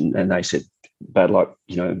audition. And they said, bad luck,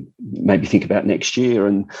 maybe think about next year.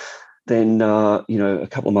 And then, a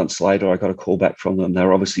couple of months later, I got a call back from them. They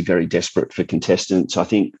were obviously very desperate for contestants. I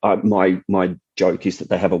think my joke is that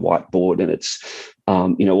they have a whiteboard, and it's,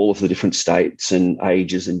 all of the different states and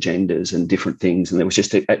ages and genders and different things. And there was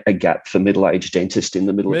just a gap for middle-aged dentist in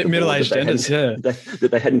the middle of the middle-aged dentist, that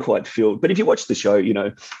they hadn't quite filled. But if you watch the show,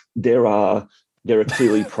 there are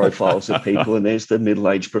clearly profiles of people, and there's the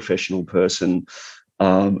middle-aged professional person.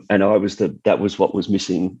 And that was what was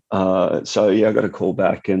missing. So yeah, I got a call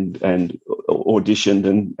back and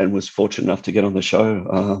auditioned and was fortunate enough to get on the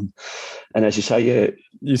show. And as you say, yeah,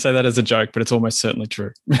 you say that as a joke, but it's almost certainly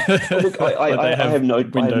true. Look, I have no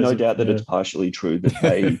doubt that it's partially true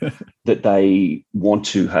that they want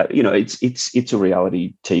to have. It's a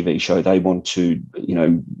reality TV show. They want to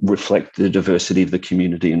reflect the diversity of the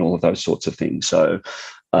community and all of those sorts of things. So.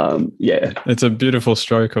 Yeah, it's a beautiful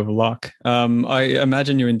stroke of luck. I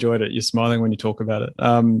imagine you enjoyed it. You're smiling when you talk about it.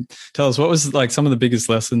 Tell us, what was like some of the biggest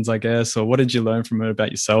lessons, I guess, or what did you learn from it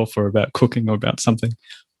about yourself or about cooking or about something?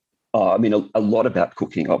 I mean, a lot about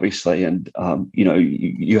cooking, obviously, and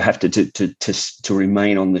you have to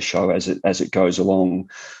remain on the show as it goes along.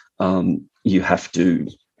 You have to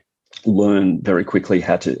learn very quickly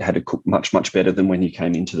how to cook much better than when you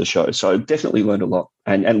came into the show. So definitely learned a lot,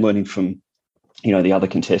 and learning from the other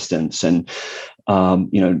contestants, and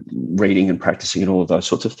reading and practicing and all of those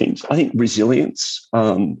sorts of things. I think resilience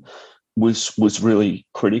was really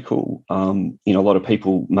critical. A lot of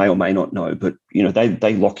people may or may not know, but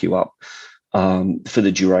they lock you up for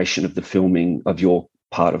the duration of the filming of your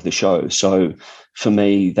part of the show. So for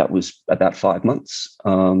me, that was about 5 months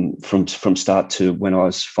from start to when I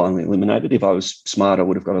was finally eliminated. If I was smart, I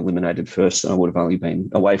would have got eliminated first, and I would have only been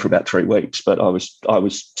away for about 3 weeks. But I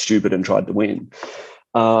was stupid and tried to win.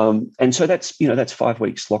 And so that's 5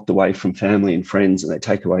 weeks locked away from family and friends, and they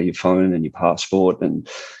take away your phone and your passport, and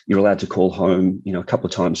you're allowed to call home, a couple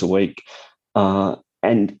of times a week,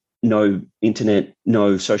 and no internet,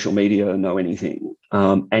 no social media, no anything,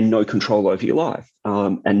 and no control over your life,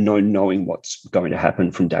 and no knowing what's going to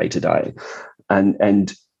happen from day to day,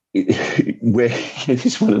 and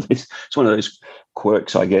it's one of those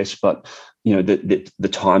quirks, I guess. But the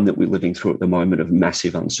time that we're living through at the moment of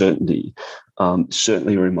massive uncertainty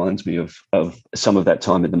certainly reminds me of some of that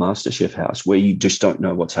time in the MasterChef house, where you just don't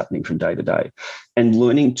know what's happening from day to day, and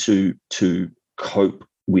learning to cope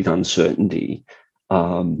with uncertainty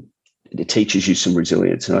it teaches you some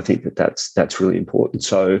resilience, and I think that's really important.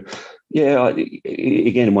 So, yeah,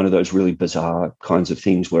 again, one of those really bizarre kinds of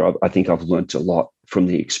things where I think I've learnt a lot from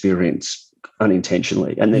the experience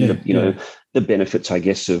unintentionally, and then the benefits, I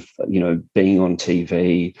guess, of being on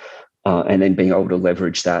TV. And then being able to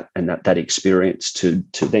leverage that and that experience to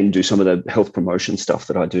then do some of the health promotion stuff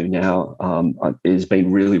that I do now has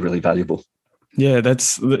been really, really valuable. Yeah,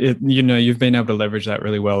 that's it, you've been able to leverage that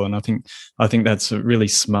really well, and I think that's a really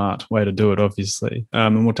smart way to do it. Obviously,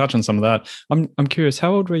 and we'll touch on some of that. I'm curious,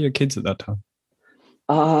 how old were your kids at that time?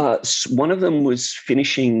 One of them was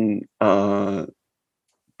finishing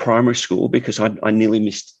primary school, because I nearly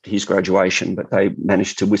missed his graduation, but they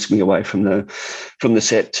managed to whisk me away from the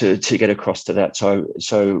set to get across to that. So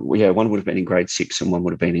yeah, one would have been in grade 6 and one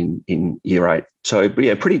would have been in year 8. So, but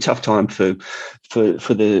yeah, pretty tough time for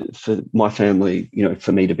my family,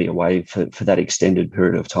 for me to be away for that extended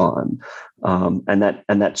period of time, and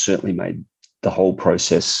that certainly made the whole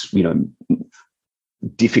process,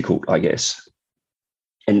 difficult, I guess.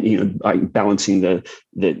 And balancing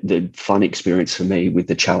the fun experience for me with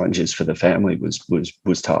the challenges for the family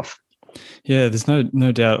was tough. Yeah, there's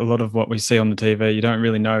no doubt. A lot of what we see on the TV, you don't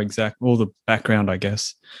really know all the background, I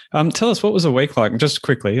guess. Tell us, what was a week like? Just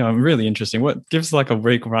quickly, really interesting. What gives like a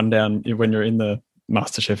week rundown when you're in the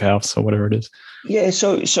MasterChef house or whatever it is? Yeah,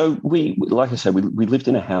 so we, like I said, we lived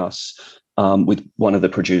in a house with one of the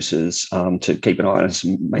producers to keep an eye on us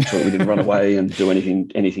and make sure we didn't run away and do anything.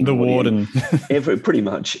 The warden. Pretty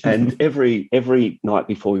much. And every night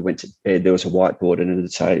before we went to bed, there was a whiteboard, and it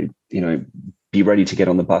would say, be ready to get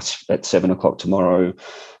on the bus at 7:00 tomorrow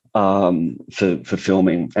for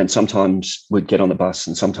filming. And sometimes we'd get on the bus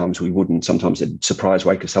and sometimes we wouldn't. Sometimes they'd surprise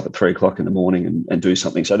wake us up at 3:00 in the morning and do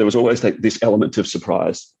something. So there was always this element of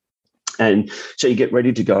surprise. And so you get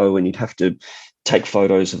ready to go, and you'd have to take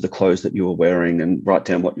photos of the clothes that you were wearing and write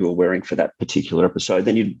down what you were wearing for that particular episode.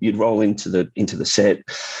 Then you'd roll into the set,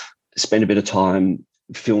 spend a bit of time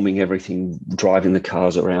filming everything, driving the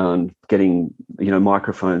cars around, getting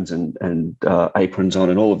microphones and aprons on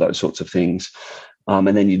and all of those sorts of things. And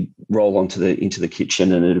then you'd roll into the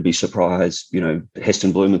kitchen, and it'd be surprise,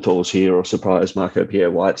 Heston Blumenthal's here, or surprise Marco Pierre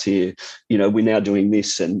White's here. We're now doing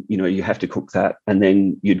this, and you have to cook that, and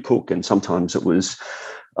then you'd cook, and sometimes it was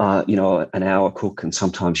an hour cook, and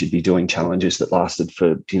sometimes you'd be doing challenges that lasted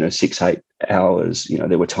for 6-8 hours.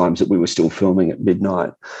 There were times that we were still filming at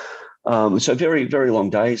midnight. So very, very long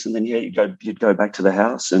days. And then you'd go back to the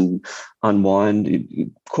house and unwind.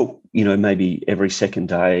 You'd cook, maybe every second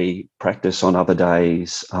day, practice on other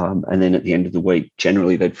days, and then at the end of the week,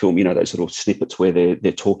 generally they'd film those little snippets where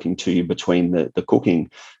they're talking to you between the cooking.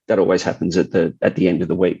 That always happens at the end of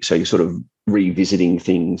the week. So you're sort of revisiting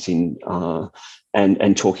things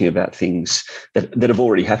and talking about things that have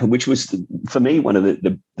already happened, which was, for me, one of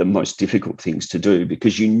the most difficult things to do,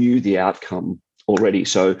 because you knew the outcome already.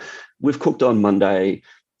 So we've cooked on Monday.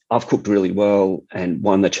 I've cooked really well and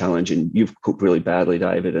won the challenge, and you've cooked really badly,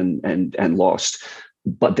 David, and lost.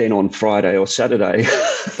 But then on Friday or Saturday,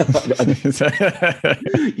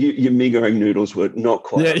 your mee goreng noodles were not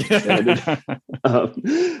quite standard.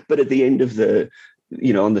 But at the end of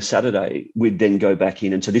on the Saturday, we'd then go back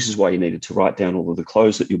in. And so this is why you needed to write down all of the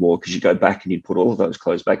clothes that you wore, because you go back and you put all of those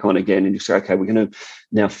clothes back on again, and you say, okay, we're going to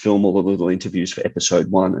now film all the little interviews for episode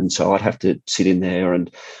 1. And so I'd have to sit in there and,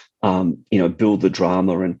 build the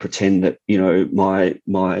drama and pretend that, my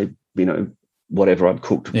whatever I'd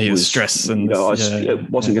cooked was stress, and it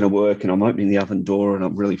wasn't going to work, and I'm opening the oven door and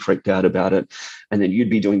I'm really freaked out about it. And then you'd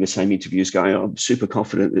be doing the same interviews going, I'm super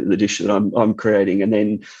confident in the dish that I'm creating. And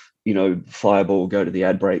then, fireball, go to the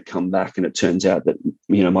ad break, come back, and it turns out that,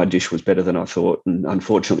 my dish was better than I thought, and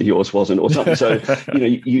unfortunately yours wasn't, or something. So,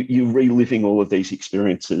 you're reliving all of these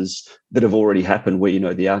experiences that have already happened where,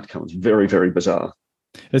 the outcome is very, very bizarre.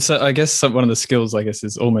 It's, I guess, one of the skills,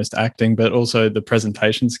 is almost acting, but also the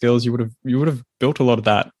presentation skills. You would have built a lot of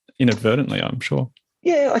that inadvertently, I'm sure.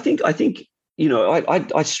 Yeah, I think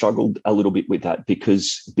I struggled a little bit with that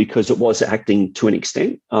because it was acting to an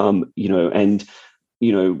extent, and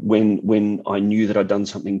when I knew that I'd done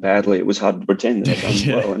something badly, it was hard to pretend that I'd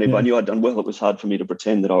done well. And if I knew I'd done well, it was hard for me to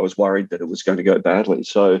pretend that I was worried that it was going to go badly.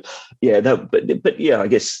 So, but I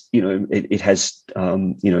guess, it has,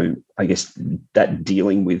 I guess that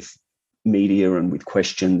dealing with media and with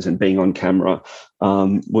questions and being on camera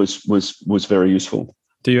was very useful.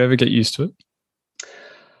 Do you ever get used to it?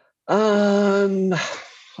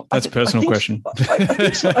 That's a personal question.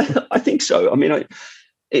 I think so. I mean,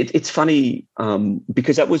 it's funny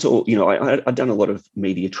because that was all, I'd done a lot of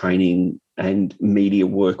media training and media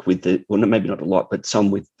work with maybe not a lot, but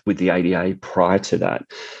some with the ADA prior to that.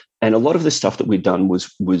 And a lot of the stuff that we've done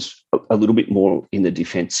was a little bit more in the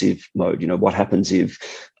defensive mode. What happens if,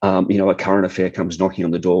 a current affair comes knocking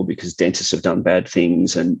on the door because dentists have done bad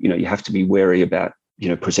things, and, you have to be wary about,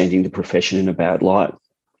 presenting the profession in a bad light.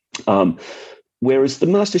 Whereas the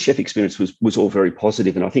MasterChef experience was all very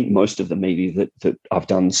positive, and I think most of the media that I've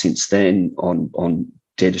done since then on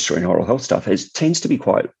dentistry and oral health stuff tends to be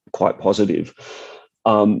quite positive.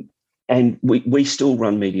 And we still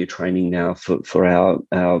run media training now for our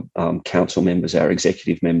council members, our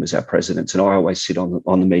executive members, our presidents, and I always sit on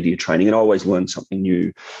the media training, and I always learn something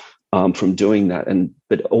new from doing that,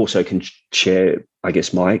 but also can share, I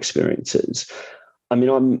guess, my experiences. I mean,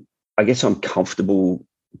 I'm comfortable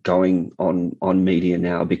going on media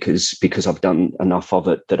now because I've done enough of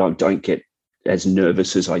it that I don't get as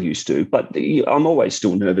nervous as I used to. But I'm always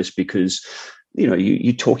still nervous because,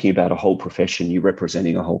 you're talking about a whole profession, you're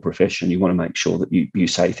representing a whole profession, you want to make sure that you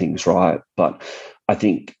say things right. But I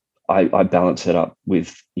think I balance it up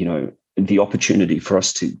with, the opportunity for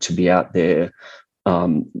us to be out there,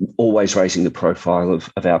 always raising the profile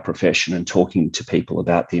of our profession and talking to people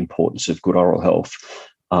about the importance of good oral health,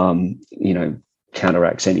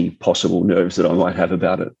 counteracts any possible nerves that I might have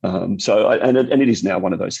about it. It is now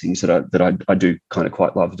one of those things that I do kind of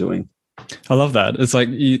quite love doing. I love that. It's like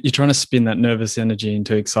you're trying to spin that nervous energy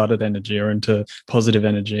into excited energy or into positive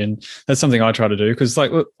energy. And that's something I try to do because,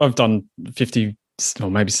 like, I've done 50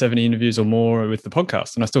 or maybe 70 interviews or more with the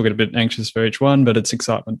podcast, and I still get a bit anxious for each one, but it's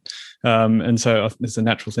excitement. And so it's a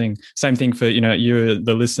natural thing. Same thing for, you're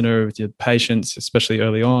the listener with your patients, especially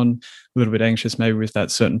early on, a little bit anxious maybe with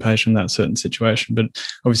that certain patient, that certain situation. But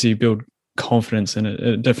obviously you build confidence, and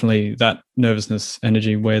it definitely, that nervousness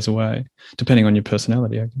energy wears away, depending on your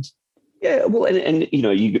personality, I guess. Yeah, well, and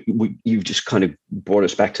you've just kind of brought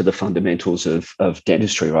us back to the fundamentals of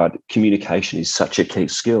dentistry, right? Communication is such a key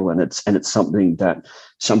skill, and it's something that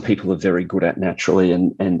some people are very good at naturally,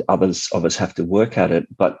 and others of us have to work at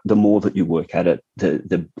it. But the more that you work at it,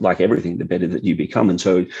 the like everything, the better that you become. And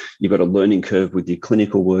so you've got a learning curve with your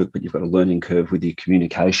clinical work, but you've got a learning curve with your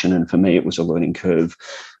communication. And for me, it was a learning curve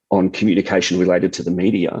on communication related to the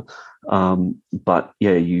media. But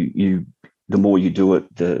yeah, the more you do it,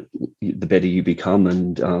 the better you become,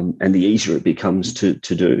 and the easier it becomes to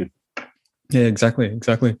do. Yeah, exactly.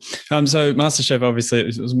 So MasterChef, obviously,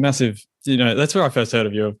 it was massive. That's where I first heard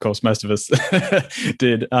of you. Of course, most of us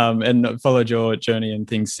did, and followed your journey and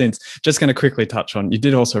things since. Just going to quickly touch on, you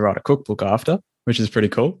did also write a cookbook after, which is pretty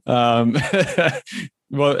cool.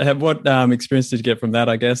 What experience did you get from that,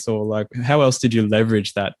 I guess, or like how else did you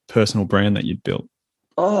leverage that personal brand that you'd built?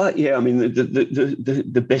 Oh yeah, I mean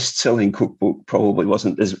the best-selling cookbook probably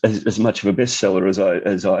wasn't as much of a bestseller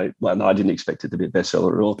as I. Well, no, I didn't expect it to be a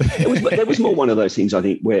bestseller at all. It was more one of those things, I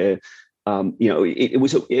think, where it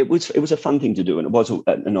was a fun thing to do, and it was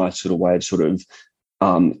a nice sort of way of sort of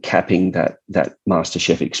capping that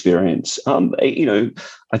MasterChef experience.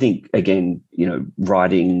 I think again,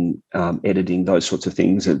 writing, editing, those sorts of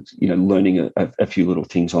things, and learning a few little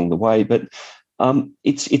things along the way, but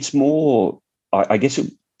it's more. I guess,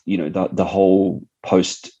 the whole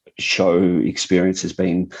post-show experience has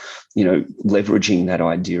been, leveraging that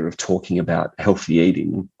idea of talking about healthy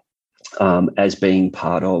eating as being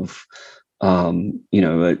part of, a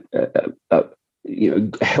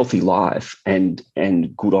healthy life and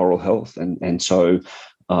good oral health. And so,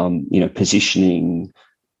 positioning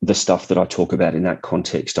the stuff that I talk about in that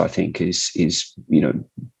context, I think is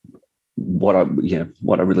what I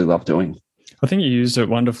really love doing. I think you used it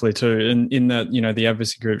wonderfully too. In that, the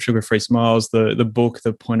advocacy group, Sugar Free Smiles, the book,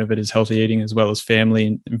 the point of it is healthy eating as well as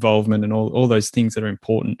family involvement and all those things that are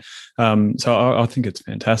important. So I think it's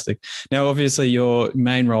fantastic. Now, obviously, your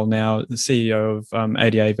main role now, the CEO of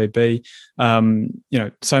ADAVB,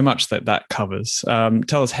 so much that covers.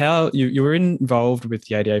 Tell us how you were involved with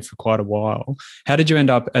the ADA for quite a while. How did you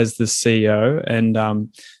end up as the CEO? And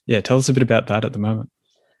tell us a bit about that at the moment.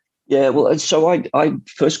 Yeah, well, so I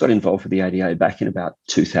first got involved with the ADA back in about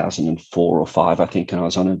 2004 or 5, I think, and I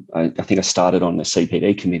was I think I started on the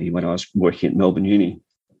CPD committee when I was working at Melbourne Uni,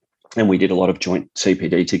 and we did a lot of joint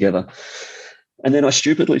CPD together. And then I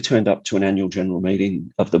stupidly turned up to an annual general meeting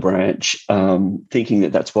of the branch, thinking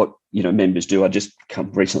that that's what members do. I just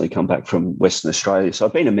recently come back from Western Australia, so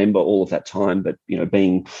I've been a member all of that time, but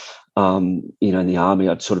being in the army,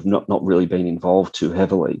 I'd sort of not really been involved too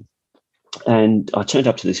heavily. And I turned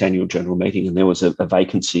up to this annual general meeting, and there was a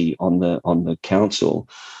vacancy on the council.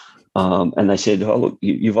 And they said, "Oh, look,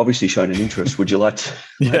 you've obviously shown an interest. Would you like to,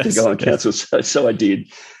 to go on council?" So I did,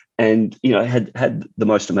 and had the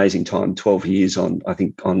most amazing time. 12 years on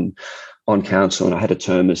council, and I had a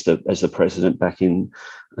term as the president back in,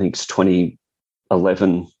 I think it's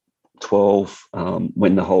 2011. 12,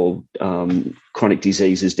 when the whole chronic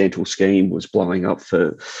diseases dental scheme was blowing up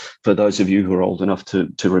for those of you who are old enough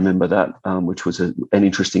to remember that, which was an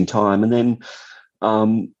interesting time. And then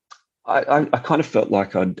I kind of felt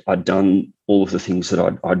like I'd done all of the things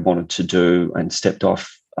that I'd wanted to do and stepped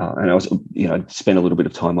off. And I was, spent a little bit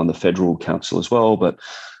of time on the federal council as well, but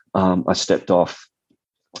I stepped off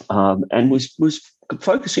and was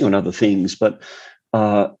focusing on other things. But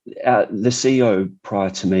the CEO prior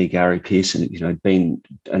to me, Gary Pearson, had been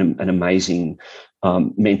an amazing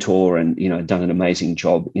mentor and, done an amazing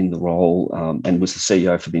job in the role, and was the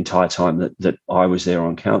CEO for the entire time that I was there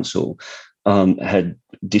on council. Had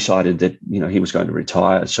decided that he was going to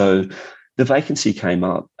retire, so the vacancy came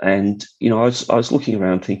up, and I was looking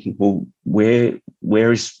around thinking, well,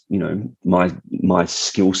 where is my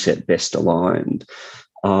skill set best aligned,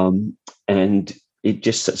 and it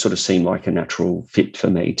just sort of seemed like a natural fit for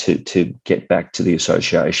me to get back to the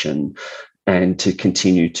association and to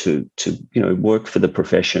continue to work for the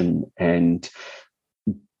profession and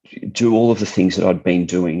do all of the things that I'd been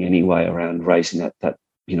doing anyway around raising that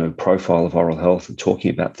profile of oral health and talking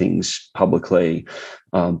about things publicly,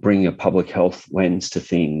 bringing a public health lens to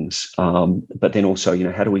things, but then also,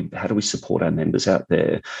 how do we support our members out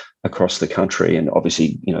there across the country, and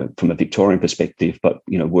obviously, from a Victorian perspective, but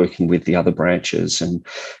working with the other branches and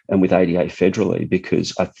with ADA federally,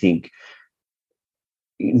 because I think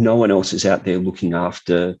no one else is out there looking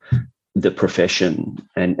after the profession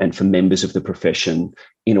and for members of the profession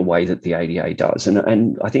in a way that the ADA does,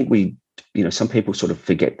 and I think we. Some people sort of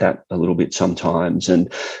forget that a little bit sometimes.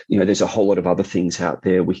 And, there's a whole lot of other things out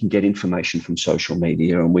there. We can get information from social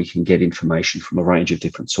media and we can get information from a range of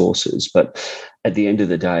different sources. But at the end of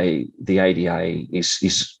the day, the ADA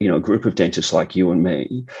is a group of dentists like you and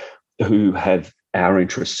me who have our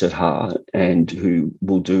interests at heart and who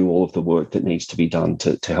will do all of the work that needs to be done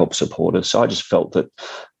to help support us. So I just felt that,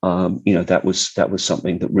 that was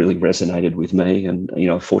something that really resonated with me, and,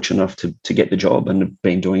 fortunate enough to get the job and have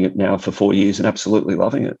been doing it now for 4 years and absolutely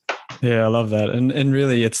loving it. Yeah, I love that. And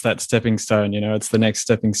really it's that stepping stone, it's the next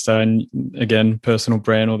stepping stone. Again, personal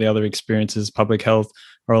brand, all the other experiences, public health,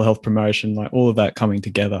 oral health promotion, like all of that coming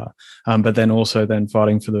together. But then also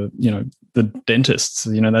fighting for the dentists,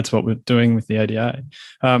 that's what we're doing with the ADA.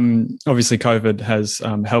 Obviously COVID has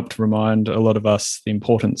helped remind a lot of us the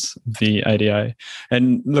importance of the ADA.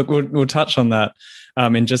 And look, we'll touch on that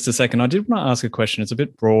in just a second. I did want to ask a question. It's a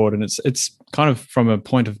bit broad and it's kind of from a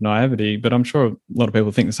point of naivety, but I'm sure a lot of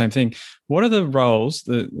people think the same thing. What are the roles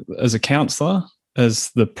as a counsellor,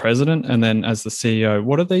 as the president, and then as the CEO?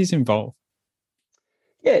 What do these involve?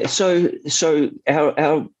 Yeah, so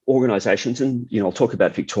our organisations, and I'll talk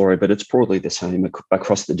about Victoria, but it's broadly the same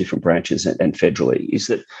across the different branches and federally, is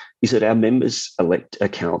that our members elect a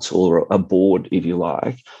council or a board, if you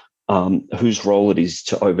like, whose role it is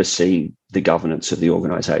to oversee the governance of the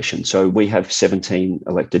organisation. So we have 17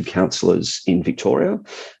 elected councillors in Victoria,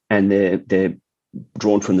 and they're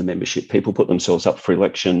drawn from the membership. People put themselves up for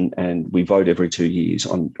election, and we vote every 2 years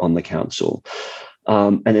on the council.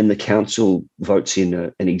 And then the council votes in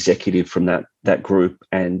an executive from that group,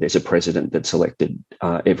 and there's a president that's elected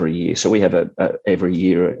every year. So we have every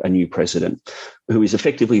year a new president who is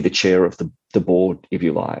effectively the chair of the board, if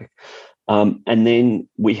you like. And then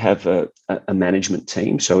we have a management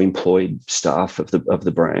team, so employed staff of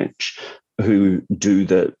the branch who do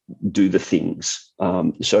the things.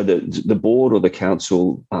 So the board or the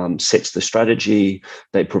council sets the strategy.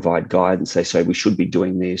 They provide guidance. They say we should be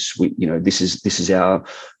doing this. This is our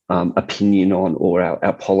opinion on, or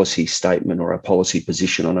our policy statement or our policy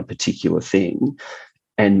position on a particular thing.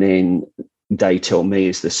 And then they tell me,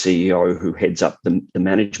 as the CEO who heads up the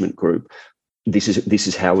management group, this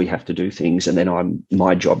is how we have to do things. And then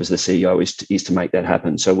my job as the CEO is to make that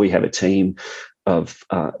happen. So we have a team of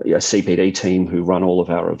a CPD team who run all of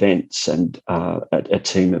our events, and a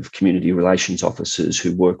team of community relations officers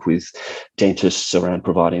who work with dentists around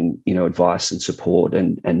providing advice and support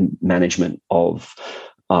and management of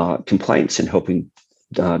complaints and helping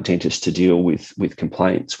dentists to deal with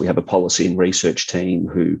complaints. We have a policy and research team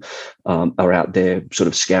who are out there sort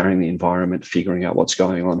of scouring the environment, figuring out what's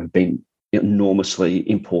going on, have been enormously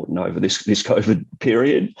important over this COVID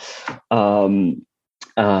period.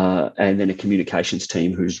 And then a communications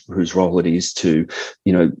team whose role it is to,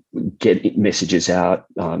 get messages out,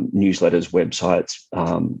 newsletters, websites,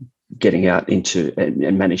 getting out into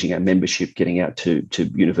and managing our membership, getting out to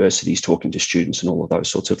universities, talking to students, and all of those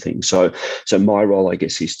sorts of things. So my role, I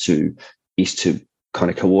guess, is to kind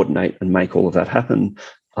of coordinate and make all of that happen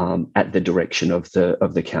at the direction of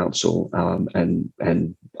the council and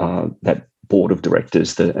that board of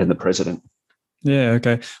directors and the president. Yeah.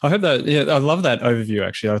 Okay. I hope that. Yeah, I love that overview.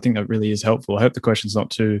 Actually, I think that really is helpful. I hope the question's not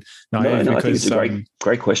too naive No, I think because it's a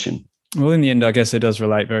great question. well, in the end, I guess it does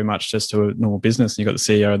relate very much just to a normal business. You've got the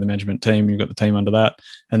CEO, the management team, you've got the team under that,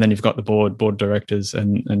 and then you've got the board directors,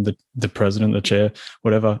 and the president, the chair,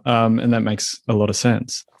 whatever. And that makes a lot of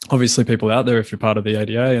sense. Obviously, people out there, if you're part of the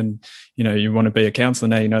ADA and you want to be a counsellor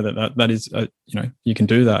now, you know that is you can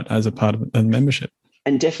do that as a part of a membership.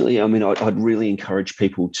 And definitely, I mean, I'd really encourage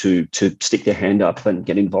people to stick their hand up and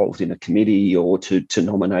get involved in a committee or to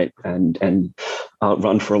nominate and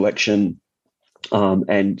run for election.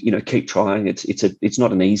 And keep trying. It's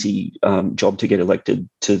not an easy job to get elected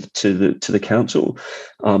to the council,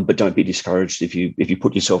 but don't be discouraged if you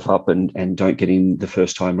put yourself up and don't get in the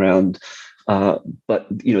first time round. But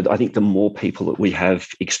I think the more people that we have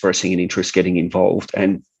expressing an interest, getting involved,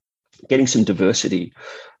 and getting some diversity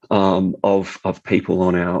of people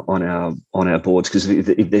on our boards, because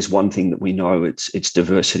if there's one thing that we know, it's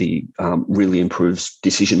diversity really improves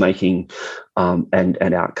decision making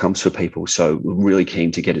and outcomes for people. So we're really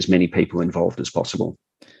keen to get as many people involved as possible.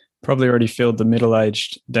 Probably already filled the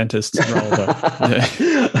middle-aged dentist role, though.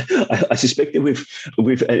 Yeah. I suspect that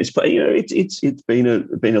it's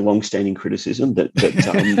been a long-standing criticism that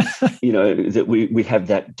that we have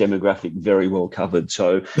that demographic very well covered.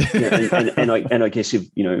 So and I guess if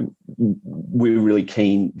we're really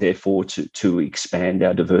keen, therefore, to expand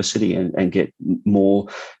our diversity and get more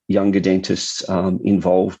younger dentists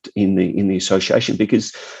involved in the association,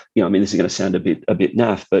 because this is going to sound a bit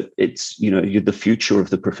naff, but it's you're the future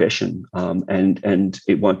of the profession, and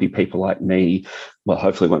it won't be people like me. Well,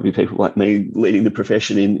 hopefully it won't be people like me leading the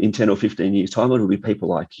profession in 10 or 15 years' time. It'll be people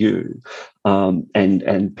like you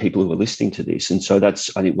and people who are listening to this. And so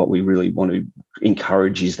that's, I think, what we really want to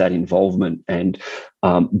encourage is that involvement and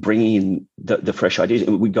bringing in the fresh ideas.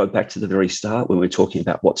 And we go back to the very start when we're talking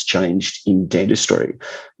about what's changed in dentistry.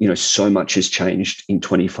 So much has changed in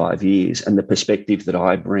 25 years. And the perspective that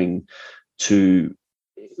I bring to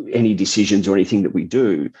any decisions or anything that we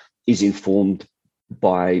do is informed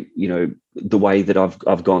by the way that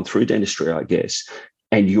I've gone through dentistry, I guess,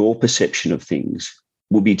 and your perception of things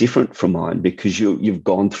will be different from mine because you've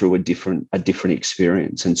gone through a different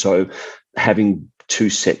experience. And so having two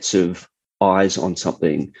sets of eyes on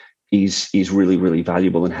something is really, really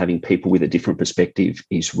valuable, and having people with a different perspective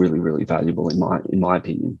is really, really valuable in my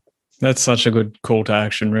opinion. That's such a good call to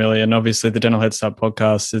action, really. And obviously the Dental Head Start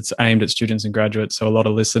podcast, it's aimed at students and graduates, so a lot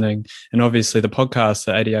of listening. And obviously the podcast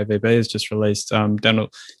that ADAVB has just released,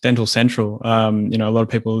 Dental Central, a lot of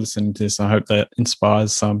people listening to this. I hope that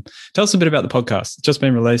inspires some. Tell us a bit about the podcast. It's just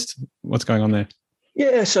been released. What's going on there?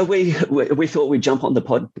 Yeah, so we thought we'd jump on the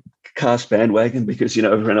podcast bandwagon because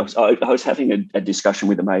I was having a discussion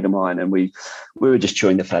with a mate of mine, and we were just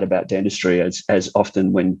chewing the fat about dentistry as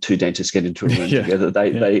often when two dentists get into a room together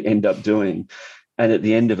they end up doing. And at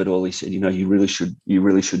the end of it all, he said, you really should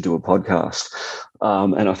do a podcast.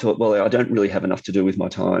 And I thought, well, I don't really have enough to do with my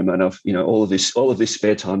time, and I've all of this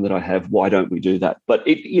spare time that I have. Why don't we do that? But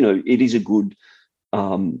it is a good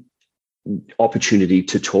opportunity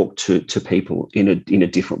to talk to people in a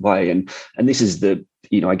different way, and this is the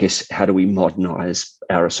I guess, how do we modernize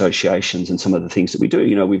our associations and some of the things that we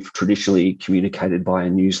do? We've traditionally communicated by a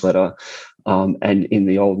newsletter, and in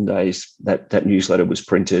the olden days that newsletter was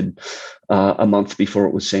printed a month before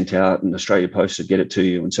it was sent out, and Australia Post would get it to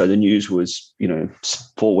you, and so the news was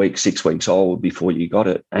 4 weeks, 6 weeks old before you got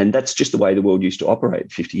it. And that's just the way the world used to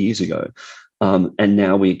operate 50 years ago. And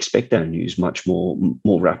now we expect our news much more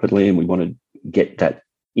rapidly, and we want to get that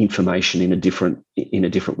information in a different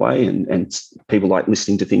way, and people like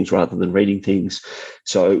listening to things rather than reading things.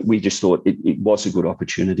 So we just thought it was a good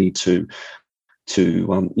opportunity to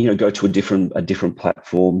go to a different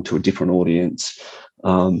platform, to a different audience,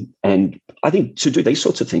 and I think to do these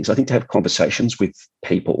sorts of things, I think to have conversations with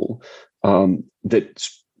people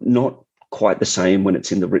that's not quite the same when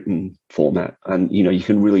it's in the written format, and you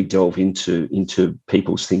can really delve into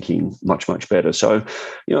people's thinking much better. So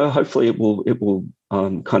hopefully it will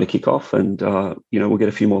kind of kick off, and we'll get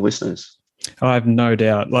a few more listeners. I have no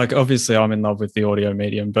doubt. Like, obviously, I'm in love with the audio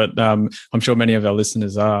medium, but I'm sure many of our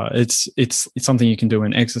listeners are. It's something you can do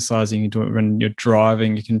when exercising, you do it when you're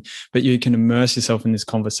driving. You can immerse yourself in this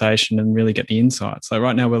conversation and really get the insights. Like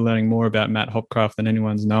right now, we're learning more about Matt Hopcraft than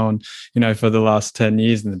anyone's known, for the last 10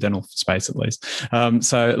 years in the dental space, at least. I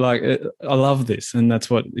love this, and that's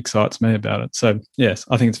what excites me about it. So yes,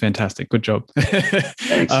 I think it's fantastic. Good job.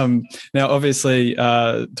 Thanks. Now, obviously,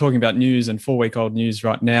 talking about news and 4-week-old news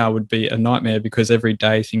right now would be a nightmare nightmare because every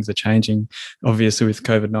day things are changing, obviously with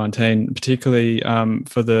COVID-19, particularly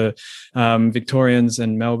for the Victorians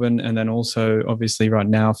and Melbourne, and then also obviously right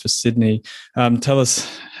now for Sydney. Tell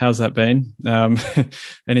us, how's that been?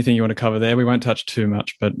 Anything you want to cover there? We won't touch too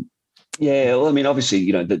much, but... Yeah, well, I mean,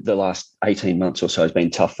 obviously, the last 18 months or so has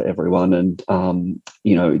been tough for everyone. And,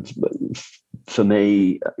 for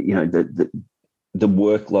me, the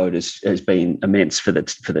workload has been immense for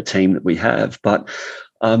the team that we have. But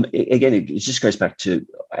again, it just goes back to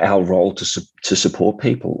our role to support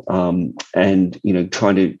people, and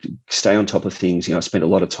trying to stay on top of things. I spent a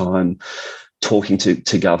lot of time talking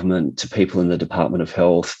to government, to people in the Department of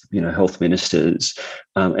Health, health ministers,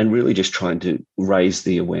 and really just trying to raise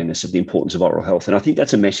the awareness of the importance of oral health. And I think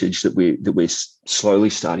that's a message that we're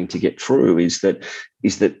slowly starting to get through, is that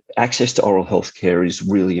access to oral health care is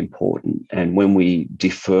really important. And when we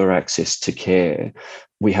defer access to care,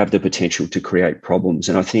 we have the potential to create problems.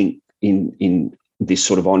 And I think in this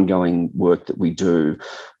sort of ongoing work that we do,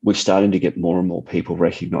 we're starting to get more and more people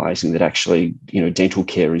recognizing that actually, dental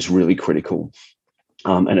care is really critical,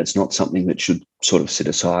 and it's not something that should sort of sit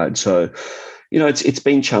aside. So, it's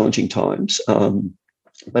been challenging times,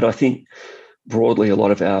 but I think broadly a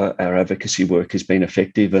lot of our advocacy work has been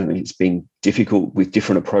effective. I mean, it's been difficult with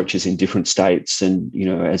different approaches in different states, and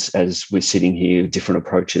as we're sitting here, different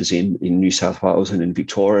approaches in New South Wales and in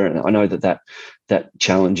Victoria. And I know that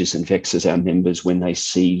challenges and vexes our members when they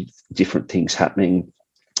see different things happening,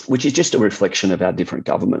 which is just a reflection of our different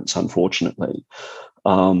governments, unfortunately.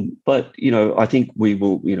 But I think we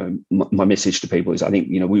will. My message to people is, I think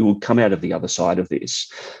we will come out of the other side of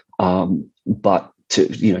this, but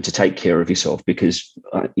to take care of yourself, because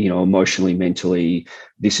emotionally, mentally,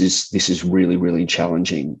 this is really, really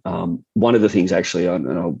challenging. One of the things, actually, and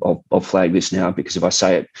I'll flag this now, because if I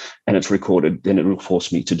say it and it's recorded, then it will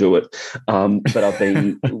force me to do it. But I've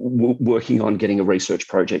been working on getting a research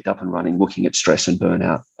project up and running, looking at stress and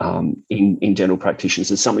burnout in dental practitioners.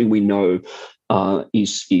 It's something we know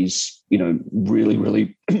is really,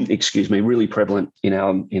 really really prevalent in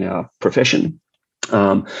our profession.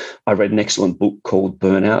 I read an excellent book called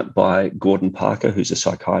Burnout by Gordon Parker, who's a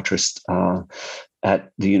psychiatrist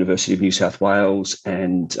at the University of New South Wales,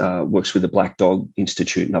 and works with the Black Dog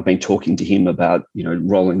Institute. And I've been talking to him about,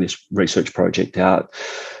 rolling this research project out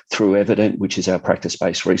through Evident, which is our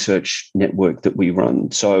practice-based research network that we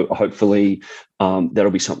run. So hopefully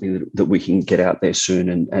that'll be something that we can get out there soon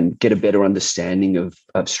and get a better understanding of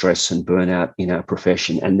stress and burnout in our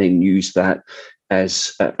profession, and then use that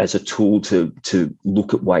as a tool to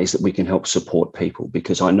look at ways that we can help support people.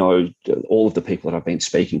 Because I know all of the people that I've been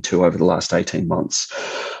speaking to over the last 18 months,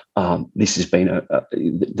 this has been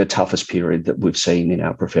the toughest period that we've seen in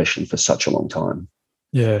our profession for such a long time.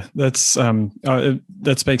 Yeah, that's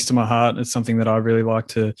that speaks to my heart. It's something that I really like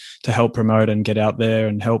to help promote and get out there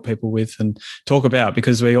and help people with and talk about,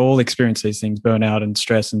 because we all experience these things, burnout and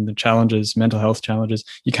stress and the challenges, mental health challenges.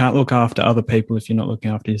 You can't look after other people if you're not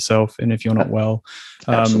looking after yourself, and if you're not well.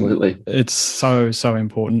 Absolutely. It's so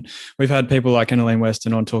important. We've had people like Annalene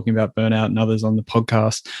Weston on talking about burnout, and others on the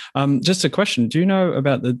podcast. Just a question, do you know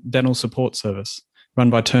about the dental support service run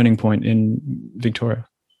by Turning Point in Victoria?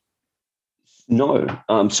 No.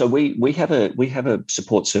 So we have a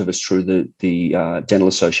support service through the Dental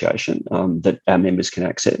Association that our members can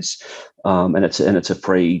access, and it's a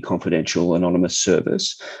free, confidential, anonymous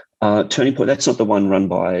service. Turning Point, that's not the one run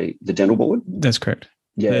by the Dental Board? That's correct.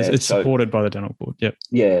 Yeah, it's supported by the Dental Board. Yep.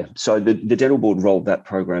 Yeah. So the Dental Board rolled that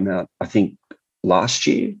program out, I think, last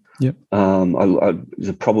year. Yep.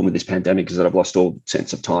 The problem with this pandemic is that I've lost all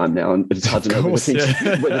sense of time now, and it's hard to know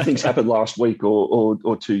whether things happened last week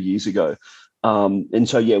or 2 years ago. And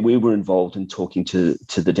so, we were involved in talking to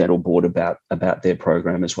the Dental Board about their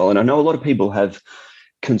program as well. And I know a lot of people have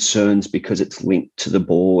concerns because it's linked to the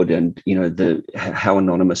board, and how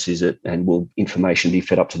anonymous is it, and will information be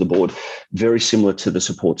fed up to the board? Very similar to the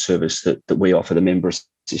support service that we offer, the member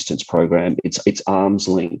assistance program. It's arm's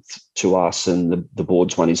length to us, and the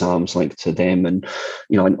board's one is arm's length to them. And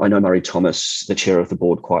I know Murray Thomas, the chair of the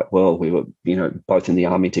board, quite well. We were both in the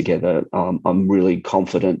army together. I'm really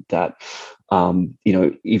confident that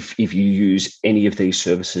if you use any of these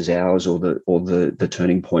services, ours or the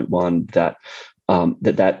Turning Point one, that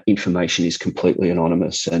information is completely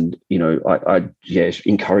anonymous. And I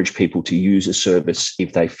encourage people to use a service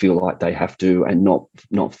if they feel like they have to, and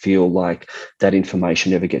not feel like that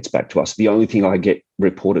information ever gets back to us. The only thing I get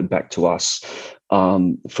reported back to us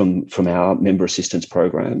from our member assistance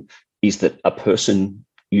program is that a person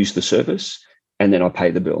used the service, and then I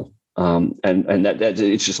pay the bill, and that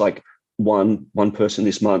it's just like, one person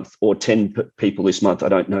this month or 10 people this month. I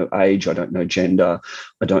don't know age, I don't know gender,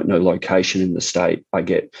 I don't know location in the state. I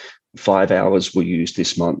get 5 hours were used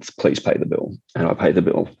this month. Please pay the bill, and I pay the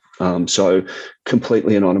bill. So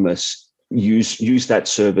completely anonymous. Use that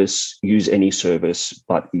service. Use any service,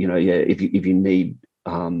 but if you need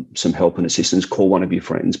some help and assistance, call one of your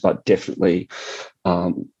friends. But definitely,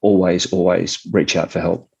 always reach out for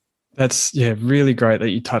help. That's really great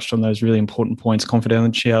that you touched on those really important points.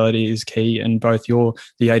 Confidentiality is key, and both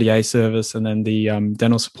the ADA service and then the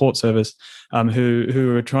dental support service,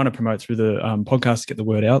 who are trying to promote through the podcast to get the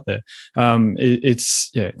word out there.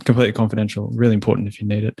 It's completely confidential, really important if you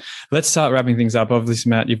need it. Let's start wrapping things up. Obviously,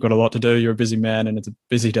 Matt, you've got a lot to do. You're a busy man, and it's a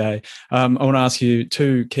busy day. I want to ask you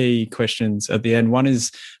two key questions at the end. One is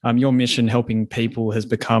your mission helping people has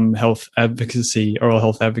become oral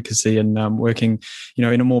health advocacy, and working,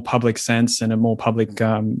 in a more public sense and a more public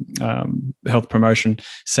health promotion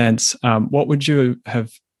sense. What would you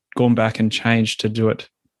have gone back and changed to do it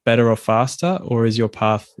better or faster, or is your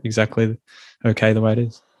path exactly okay the way it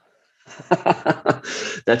is?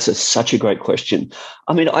 That's such a great question.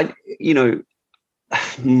 I mean,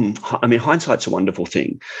 hindsight's a wonderful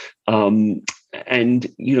thing.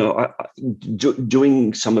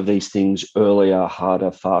 Doing some of these things earlier,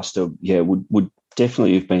 harder, faster, would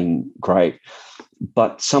definitely have been great.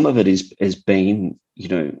 But some of it has been,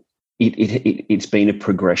 it's been a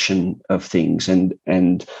progression of things, and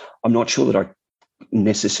I'm not sure that I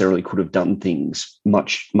necessarily could have done things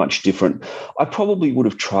much different. I probably would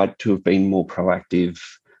have tried to have been more proactive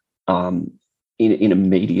in a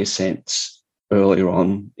media sense earlier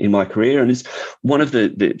on in my career. And it's one of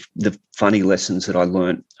the funny lessons that I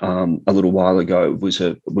learned a little while ago was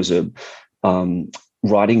a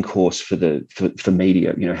writing course for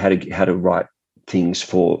media. How to write things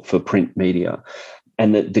for print media,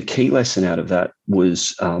 and the key lesson out of that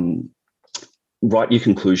was write your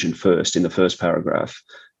conclusion first in the first paragraph,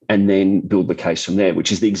 and then build the case from there,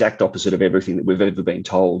 which is the exact opposite of everything that we've ever been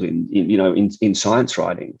told in science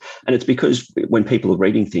writing. And it's because when people are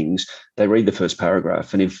reading things, they read the first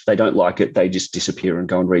paragraph, and if they don't like it, they just disappear and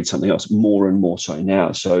go and read something else, more and more so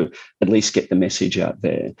now. So at least get the message out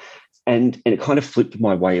there. And it kind of flipped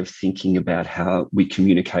my way of thinking about how we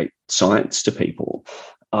communicate science to people.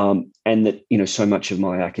 And that, so much of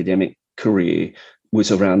my academic career was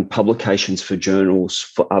around publications for journals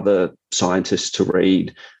for other scientists to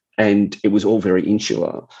read. And it was all very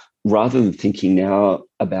insular, rather than thinking now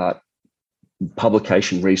about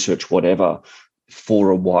publication, research, whatever, for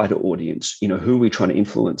a wider audience. Who are we trying to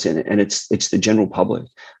influence in it? And it's the general public.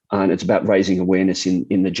 And it's about raising awareness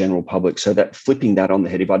in the general public. So that flipping that on the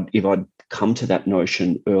head, if I'd come to that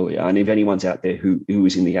notion earlier, and if anyone's out there who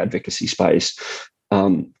is in the advocacy space,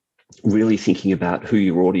 really thinking about who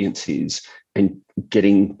your audience is and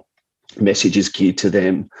getting messages geared to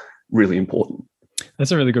them, really important.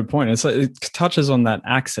 That's a really good point. It touches on that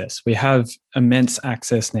access. We have immense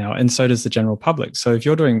access now, and so does the general public. So if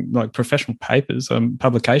you're doing like professional papers,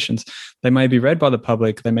 publications, they may be read by the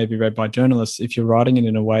public, they may be read by journalists. If you're writing it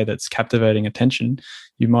in a way that's captivating attention,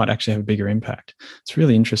 you might actually have a bigger impact. It's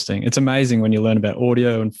really interesting. It's amazing when you learn about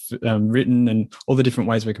audio and written and all the different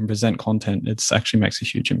ways we can present content. It actually makes a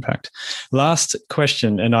huge impact. Last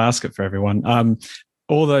question, and I ask it for everyone.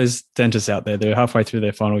 All those dentists out there, they're halfway through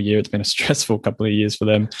their final year. It's been a stressful couple of years for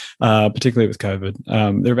them, particularly with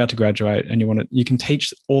COVID. They're about to graduate, and you can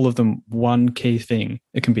teach all of them one key thing.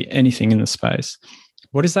 It can be anything in the space.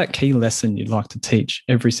 What is that key lesson you'd like to teach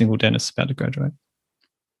every single dentist about to graduate?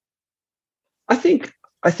 I think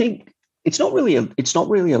it's not really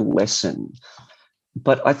a lesson,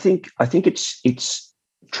 but I think it's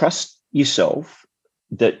trust yourself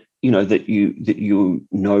that you know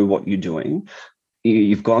what you're doing.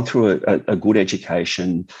 You've gone through a good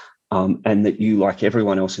education, and that you, like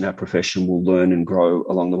everyone else in our profession, will learn and grow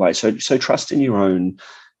along the way. So trust in your own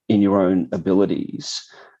abilities.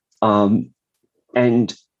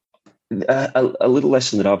 And a little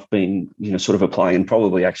lesson that I've been, sort of applying, and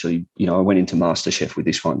probably actually, I went into MasterChef with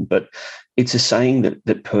this one, but it's a saying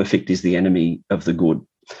that perfect is the enemy of the good.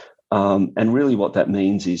 And really what that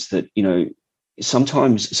means is that,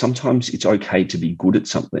 sometimes it's okay to be good at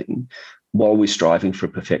something while we're striving for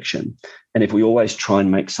perfection. And if we always try and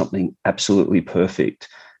make something absolutely perfect,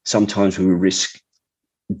 sometimes we risk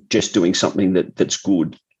just doing something that's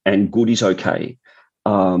good, and good is okay.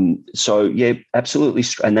 So yeah, absolutely.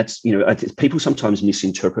 And that's, people sometimes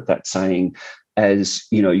misinterpret that saying as,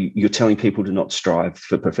 you're telling people to not strive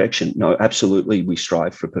for perfection. No, absolutely, we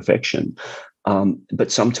strive for perfection.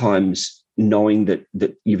 But sometimes knowing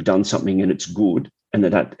that you've done something and it's good, and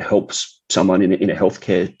that helps someone in a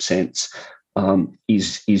healthcare sense,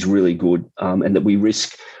 is really good, and that we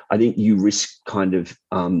risk. I think you risk kind of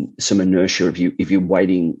some inertia if you're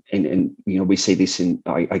waiting, and we see this in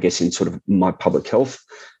I guess in sort of my public health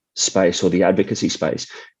space or the advocacy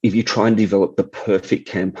space. If you try and develop the perfect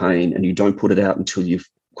campaign and you don't put it out until you've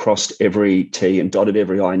crossed every T and dotted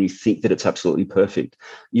every I, and you think that it's absolutely perfect,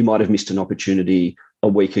 you might have missed an opportunity a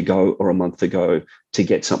week ago or a month ago to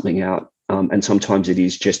get something out. And sometimes it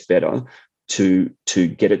is just better to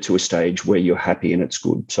get it to a stage where you're happy and it's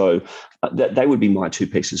good. So that would be my two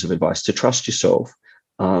pieces of advice: to trust yourself,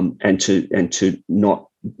 and to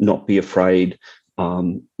not be afraid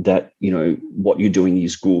that what you're doing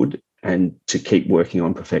is good, and to keep working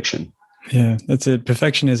on perfection. Yeah, that's it.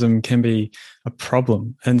 Perfectionism can be a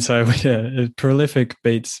problem. And so, prolific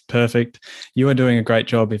beats perfect. You are doing a great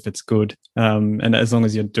job if it's good. And as long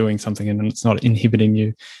as you're doing something and it's not inhibiting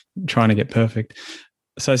you trying to get perfect.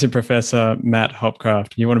 Associate Professor Matt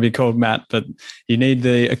Hopcraft. You want to be called Matt, but you need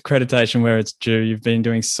the accreditation where it's due. You've been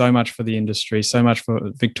doing so much for the industry, so much for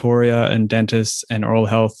Victoria and dentists and oral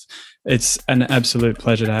health. It's an absolute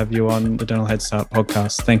pleasure to have you on the Dental Head Start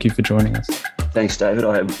podcast. Thank you for joining us. Thanks, David.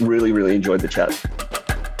 I have really, really enjoyed the chat.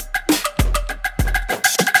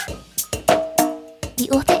 The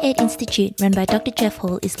Author Ed Institute, run by Dr. Jeff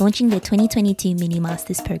Hall, is launching their 2022 Mini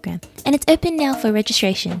Masters program, and it's open now for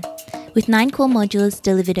registration. With 9 core modules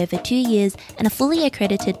delivered over 2 years and a fully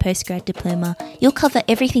accredited postgrad diploma, you'll cover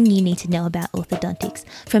everything you need to know about orthodontics,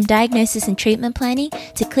 from diagnosis and treatment planning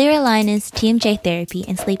to clear aligners, TMJ therapy,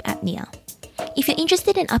 and sleep apnea. If you're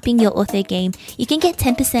interested in upping your ortho game, you can get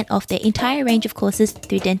 10% off their entire range of courses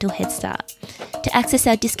through Dental Head Start. To access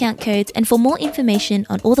our discount codes and for more information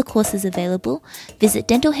on all the courses available, visit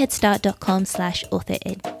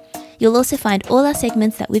dentalheadstart.com/authored. You'll also find all our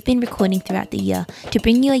segments that we've been recording throughout the year to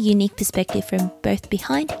bring you a unique perspective from both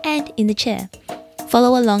behind and in the chair.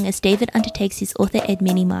 Follow along as David undertakes his Author Ed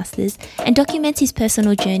Mini Masters and documents his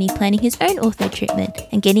personal journey planning his own ortho treatment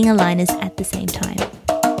and getting aligners at the same time.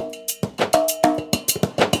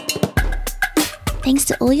 Thanks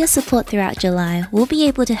to all your support throughout July, we'll be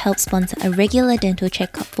able to help sponsor a regular dental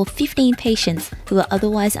checkup for 15 patients who are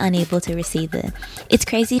otherwise unable to receive it. It's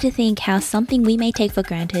crazy to think how something we may take for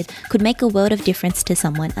granted could make a world of difference to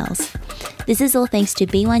someone else. This is all thanks to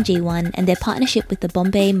B1G1 and their partnership with the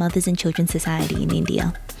Bombay Mothers and Children Society in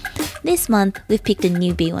India. This month, we've picked a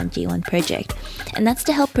new B1G1 project, and that's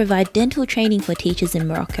to help provide dental training for teachers in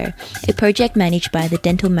Morocco, a project managed by the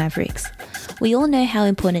Dental Mavericks. We all know how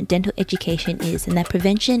important dental education is and that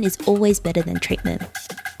prevention is always better than treatment.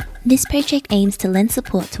 This project aims to lend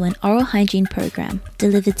support to an oral hygiene program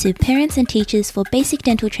delivered to parents and teachers for basic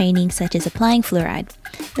dental training such as applying fluoride.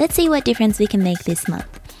 Let's see what difference we can make this month.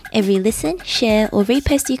 Every listen, share, or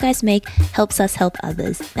repost you guys make helps us help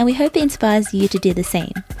others, and we hope it inspires you to do the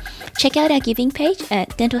same. Check out our giving page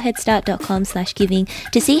at dentalheadstart.com/giving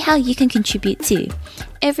to see how you can contribute too.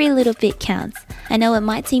 Every little bit counts. I know it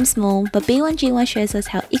might seem small, but B1G1 shows us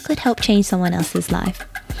how it could help change someone else's life.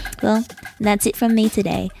 Well, that's it from me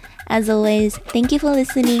today. As always, thank you for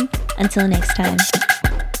listening. Until next time.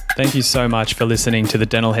 Thank you so much for listening to the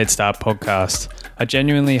Dental Head Start podcast. I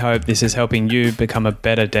genuinely hope this is helping you become a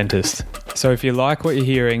better dentist. So if you like what you're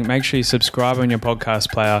hearing, make sure you subscribe on your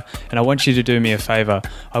podcast player, and I want you to do me a favor.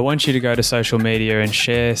 I want you to go to social media and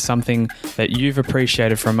share something that you've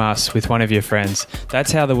appreciated from us with one of your friends.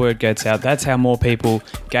 That's how the word gets out. That's how more people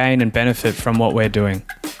gain and benefit from what we're doing.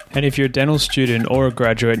 And if you're a dental student or a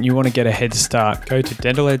graduate and you want to get a head start, go to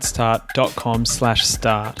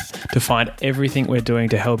dentalheadstart.com/start to find everything we're doing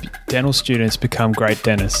to help dental students become great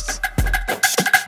dentists.